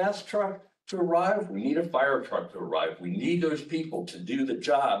EMS truck to arrive. We need a fire truck to arrive. We need those people to do the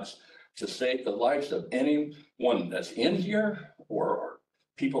jobs to save the lives of anyone that's in here or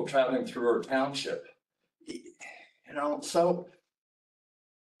people traveling through our township. You know, so,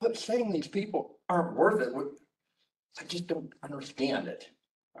 but saying these people aren't worth it, I just don't understand it.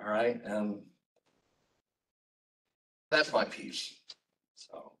 All right, and that's my piece.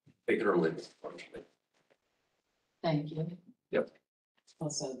 So take it or leave it. Thank you. Yep.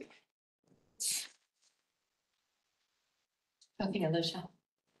 Also, Okay, Alicia.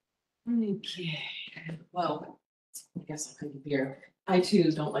 okay, well, I guess I couldn't hear. I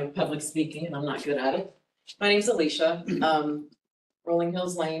too don't like public speaking and I'm not good at it. My name's Alicia, Rolling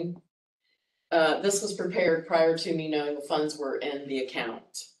Hills Lane. This was prepared prior to me knowing the funds were in the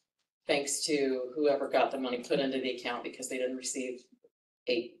account. Thanks to whoever got the money put into the account because they didn't receive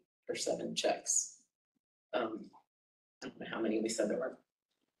 8 or 7 checks. I don't know how many we said there were.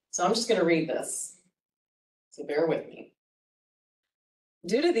 So I'm just gonna read this. So bear with me.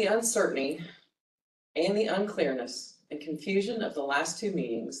 Due to the uncertainty and the unclearness and confusion of the last 2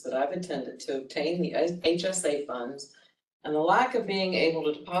 meetings that I've attended to obtain the HSA funds and the lack of being able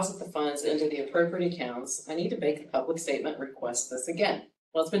to deposit the funds into the appropriate accounts, I need to make a public statement and request this again.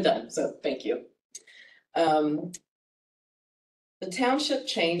 Well, it's been done, so thank you. The township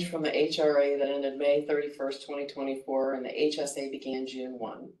changed from the HRA that ended May 31st, 2024, and the HSA began June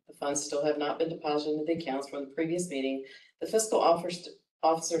 1. The funds still have not been deposited into the accounts from the previous meeting. The fiscal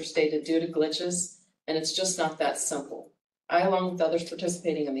officer stated due to glitches, and it's just not that simple. I, along with others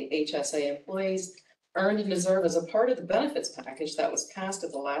participating in the HSA employees, earned and deserve as a part of the benefits package that was passed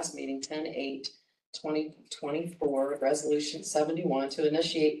at the last meeting, 10/8, 2024, resolution 71 to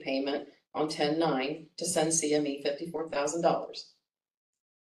initiate payment on 10/9 to send CME $54,000.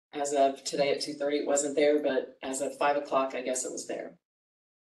 As of today at 2:30, it wasn't there, but as of 5 o'clock, I guess it was there.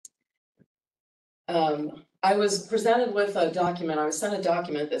 I was presented with a document, I was sent a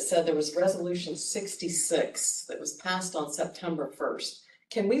document that said there was resolution 66 that was passed on September 1st.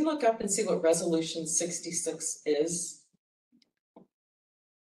 Can we look up and see what resolution 66 is?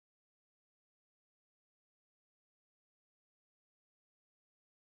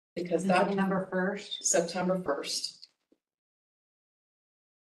 Because that September 1st. September 1st.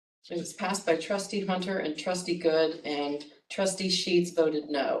 It was passed by trustee Hunter and trustee Good, and trustee Sheets voted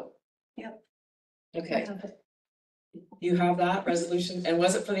no. Yep. Okay, you have that resolution, and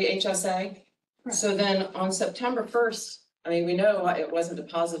was it for the HSA? Correct. So then on September 1st, I mean, we know it wasn't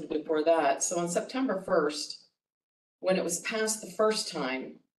deposited before that, so on September 1st, when it was passed the first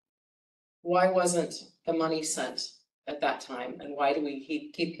time, why wasn't the money sent at that time, and why do we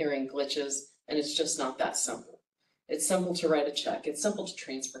keep hearing glitches, and it's just not that simple? It's simple to write a check, it's simple to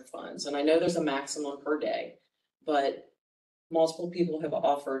transfer funds, and I know there's a maximum per day, but multiple people have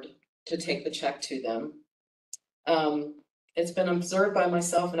offered to take the check to them. It's been observed by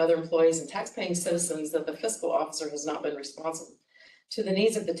myself and other employees and taxpaying citizens that the fiscal officer has not been responsive to the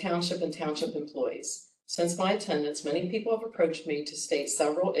needs of the township and township employees. Since my attendance, many people have approached me to state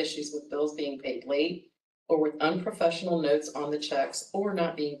several issues with bills being paid late or with unprofessional notes on the checks or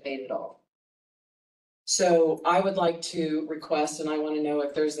not being paid at all. So I would like to request, and I want to know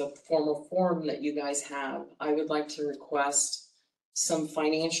if there's a formal form that you guys have, I would like to request some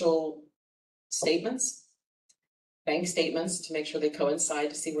financial statements, bank statements, to make sure they coincide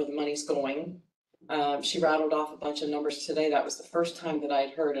to see where the money's going. She rattled off a bunch of numbers today. That was the first time that I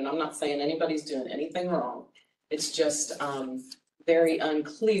had heard, and I'm not saying anybody's doing anything wrong. It's just very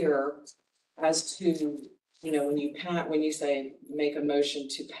unclear as to, you know, when you say make a motion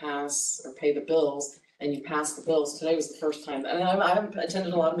to pass or pay the bills and you pass the bills. Today was the first time, and I haven't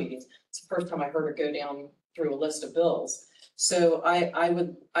attended a lot of meetings. It's the first time I heard her go down through a list of bills. So I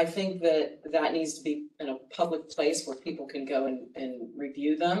think that needs to be in a public place where people can go and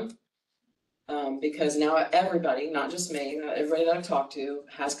review them. Because now everybody, not just me, everybody that I've talked to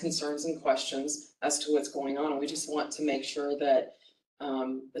has concerns and questions as to what's going on. And we just want to make sure that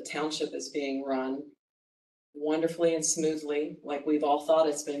the township is being run wonderfully and smoothly, like we've all thought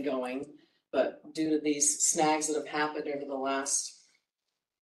it's been going. But due to these snags that have happened over the last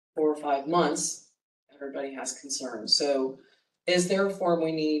 4 or 5 months, everybody has concerns. So is there a form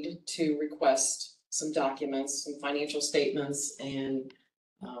we need to request some documents, some financial statements, and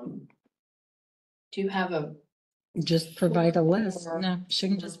Do you have a, Just provide a list. No, she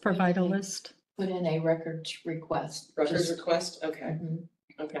can just provide a list. put in a records request? records Just request? Okay, mhm.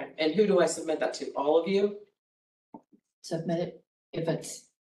 okay. And who do I submit that to? All of you? Submit it. If it's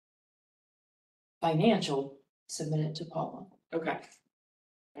financial, submit it to Paula. Okay.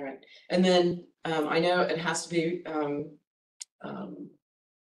 All right. And then I know it has to be,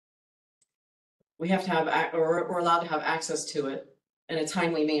 we have to have, or we're allowed to have access to it in a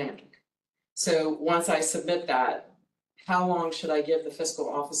timely manner. So once I submit that, how long should I give the fiscal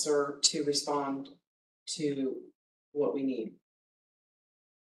officer to respond to what we need?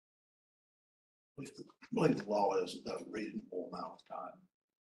 I believe the law is a reasonable amount of time,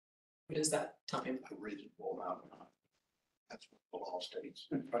 What is that time? a reasonable amount of time. That's what the law states.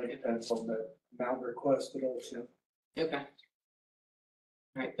 Try to get that from the amount requested also. Okay.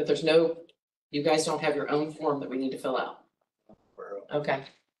 All right, but there's no, you guys don't have your own form that we need to fill out. Okay,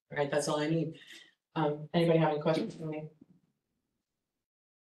 all right, that's all I need. Anybody have any questions for me?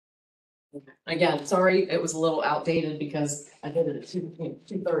 Okay. Again, sorry, it was a little outdated because I did it at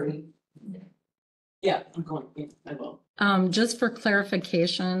 2:30. Yeah, I'm going, I will. Just for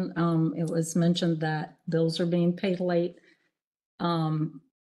clarification, it was mentioned that bills are being paid late.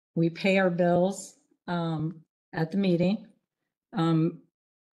 We pay our bills, at the meeting.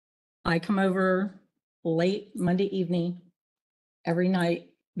 I come over late Monday evening every night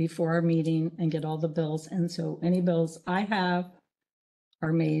before our meeting and get all the bills. And so any bills I have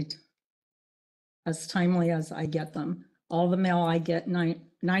are made as timely as I get them. All the mail I get,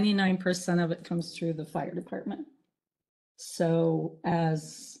 99% of it comes through the fire department. So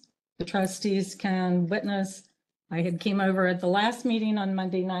as the trustees can witness, I had came over at the last meeting on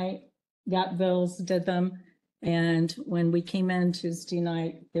Monday night, got bills, did them. And when we came in Tuesday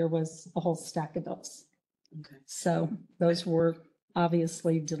night, there was a whole stack of bills. Okay. So those were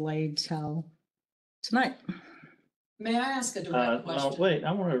obviously delayed till tonight. May I ask a direct No, question? wait,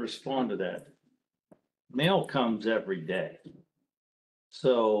 I want to respond to that. Mail comes every day.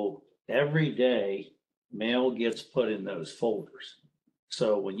 So every day, mail gets put in those folders.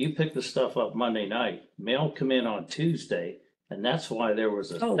 So when you pick the stuff up Monday night, mail come in on Tuesday, and that's why there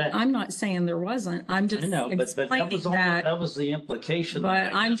was a Oh, theft. I'm not saying there wasn't. I'm just I know, but that explaining was all, that. that was the implication.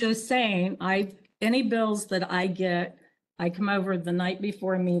 But I'm just saying, any bills that I get, I come over the night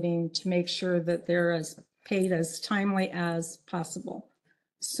before a meeting to make sure that they're as paid as timely as possible.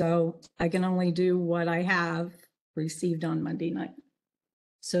 So I can only do what I have received on Monday night.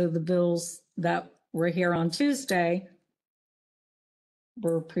 So the bills that were here on Tuesday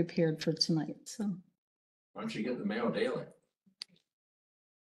were prepared for tonight, so. Why don't you get the mail daily?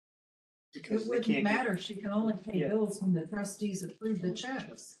 Because It they wouldn't can't get- matter. She can only pay Yeah. bills when the trustees approve the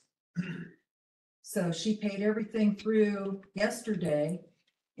checks. So she paid everything through yesterday.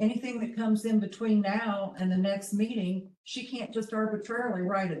 Anything that comes in between now and the next meeting, she can't just arbitrarily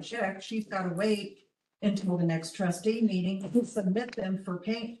write a check. She's got to wait until the next trustee meeting to submit them for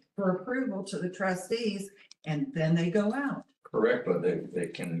approval to the trustees, and then they go out. Correct, but they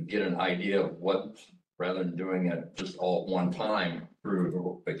can get an idea of what, rather than doing it just all at one time,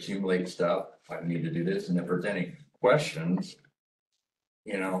 through accumulate stuff. I need to do this, and if there's any questions,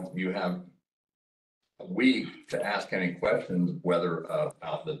 you have a week to ask any questions, whether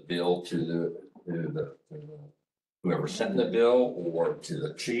about the bill to the whoever sent the bill or to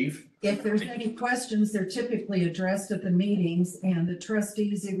the chief. If there's any questions, they're typically addressed at the meetings, and the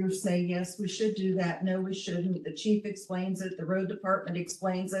trustees either say, yes, we should do that, no, we shouldn't. The chief explains it, the road department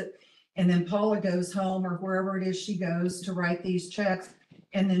explains it, and then Paula goes home or wherever it is she goes to write these checks.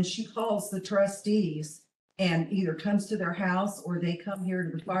 And then she calls the trustees and either comes to their house or they come here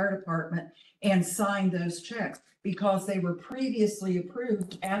to the fire department and sign those checks. Because they were previously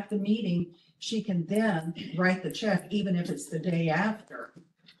approved at the meeting, she can then write the check even if it's the day after.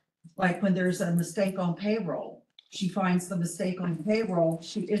 Like when there's a mistake on payroll, she finds the mistake on payroll,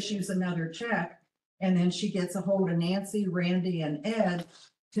 she issues another check, and then she gets a hold of Nancy, Randy, and Ed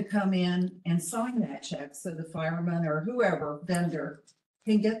to come in and sign that check, so the fireman or whoever vendor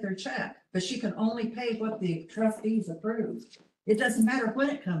can get their check. But she can only pay what the trustees approve. It doesn't matter when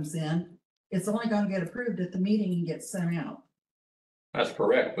it comes in, it's only gonna get approved at the meeting and get sent out. That's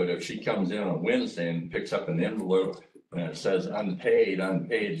correct, but if she comes in on Wednesday and picks up an envelope and it says unpaid,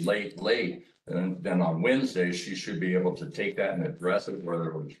 late, then on Wednesday, she should be able to take that and address it, whether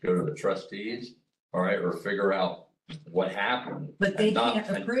it would go to the trustees, all right, or figure out what happened. But they and not-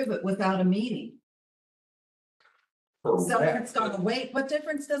 can't approve it without a meeting. So Correct, it's gonna wait. What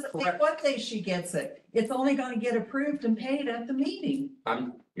difference does it make Correct. what day she gets it? It's only gonna get approved and paid at the meeting.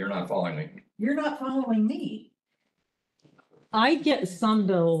 you're not following me. You're not following me. I get some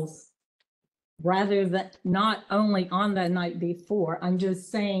bills rather than not only on the night before. I'm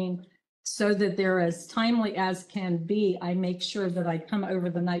just saying so that they're as timely as can be. I make sure that I come over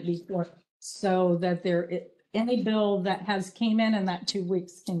the night before so that any bill that has came in that 2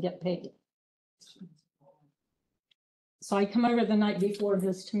 weeks can get paid. So I come over the night before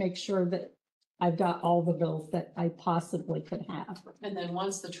just to make sure that I've got all the bills that I possibly could have. And then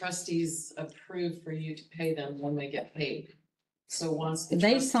once the trustees approve for you to pay them, when they get paid. So once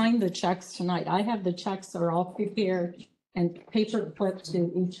They signed the checks tonight. I have the checks are all prepared and paper clipped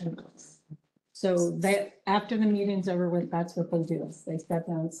to each of us. So that after the meeting's over with, that's what they do. Is they step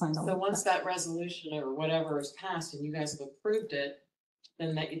down and sign all. So the once checks. that resolution or whatever is passed and you guys have approved it,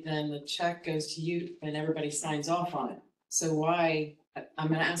 then the check goes to you and everybody signs off on it. So why, I'm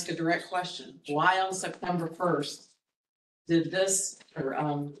gonna ask a direct question. Why on September 1st did this,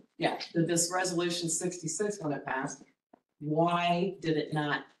 did this resolution 66 when it passed? Why did it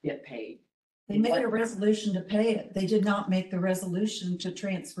not get paid? They made a resolution to pay it. They did not make the resolution to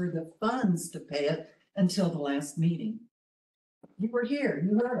transfer the funds to pay it until the last meeting. You were here,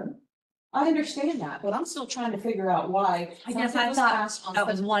 you heard them. I understand that, but I'm still trying to figure out why. I guess something I was thought passed on that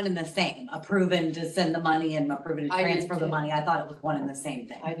was one and the same, approving to send the money and approving to I did transfer the too. money. I thought it was one and the same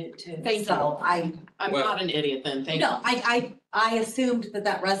thing. I did too. So I, I'm Well- not an idiot then, thank you. no, I assumed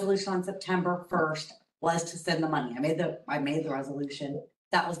that resolution on September 1st was to send the money. I made the resolution.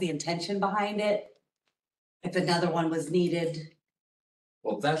 That was the intention behind it. If another one was needed,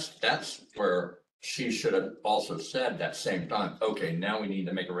 Well, that's where she should have also said that same time, okay, now we need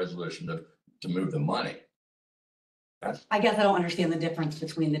to make a resolution to move the money. I guess I don't understand the difference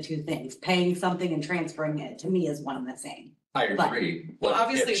between the two things. Paying something and transferring it to me is one and the same. I But- agree. Well, but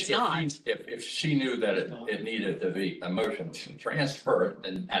obviously if- it's not. If she knew that it needed to be a motion to transfer it,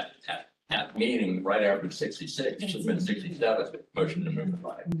 then at meeting right after 66, it should have been 67, motion to move the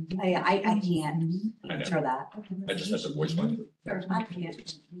money. I can't I know. answer that. I just have to voice my. I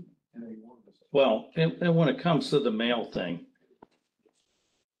can't. Well, and when it comes to the mail thing,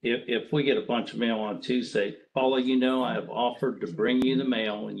 if we get a bunch of mail on Tuesday, Paula, you know, I have offered to bring you the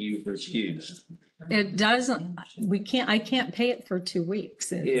mail and you've refused. It doesn't, I can't pay it for 2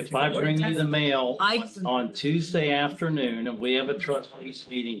 weeks. If I bring you the mail I- on Tuesday afternoon and we have a trustees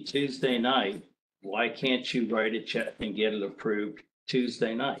meeting Tuesday night, why can't you write a check and get it approved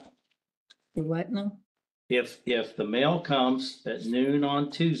Tuesday night? What now? If the mail comes at noon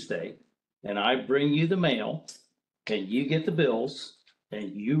on Tuesday and I bring you the mail and you get the bills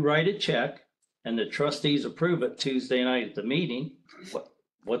and you write a check and the trustees approve it Tuesday night at the meeting,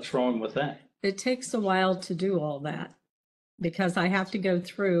 what's wrong with that? It takes a while to do all that because I have to go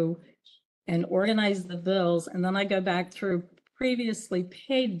through and organize the bills, and then I go back through previously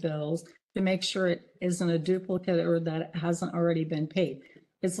paid bills to make sure it isn't a duplicate or that it hasn't already been paid.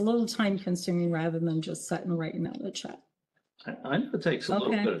 It's a little time consuming rather than just sitting and writing out a check. I know it takes a little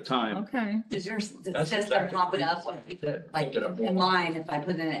Okay. bit of time. Okay. Does your That's system exactly pop it what up, like in line, if I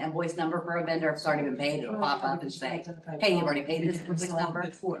put in an invoice number for a vendor, if it's already been paid, it'll pop up and say, hey, you've already paid this invoice number.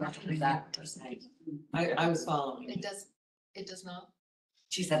 Is that- I was following. It does not.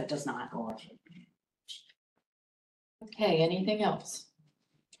 She said it does not. Okay, anything else?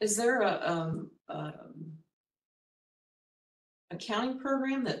 Is there accounting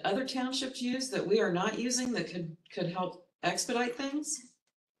program that other townships use that we are not using that could help expedite things?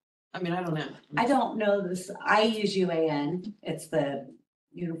 I mean, I don't know. I don't know this, I use UAN, it's the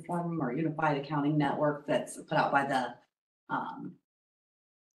Uniform or Unified Accounting Network that's put out by the,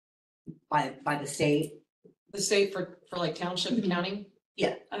 by the state. The state for like township accounting?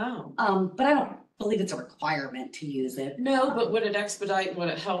 Yeah. Oh, But I don't believe it's a requirement to use it. no, but would it expedite, would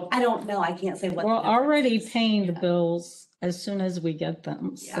it help? I don't know, I can't say what. We're the difference already is. paying the bills as soon as we get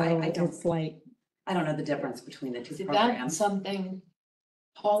them. Yeah, So I don't- it's like, I don't know the difference between the two Is that programs. something,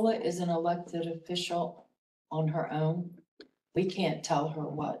 Paula is an elected official on her own? We can't tell her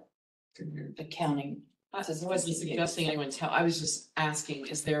what accounting. I wasn't suggesting anyone tell, I was just asking,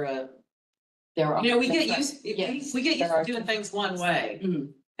 is there a, There are. you know, we get used, Yes, we get used there to are. doing things one way.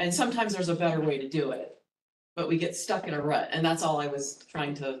 Mhm. And sometimes there's a better way to do it, but we get stuck in a rut, and that's all I was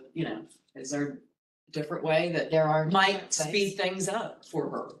trying to, you know, is there a different way that There are. might different speed ways. things up for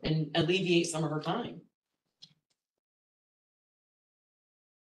her and alleviate some of her time?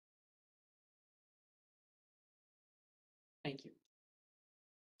 Thank you.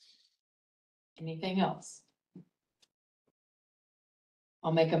 Anything else?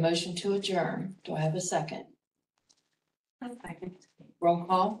 I'll make a motion to adjourn. Do I have a second? Roll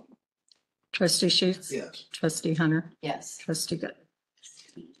call? trustee Sheets, Yes. trustee Hunter, Yes. trustee Good.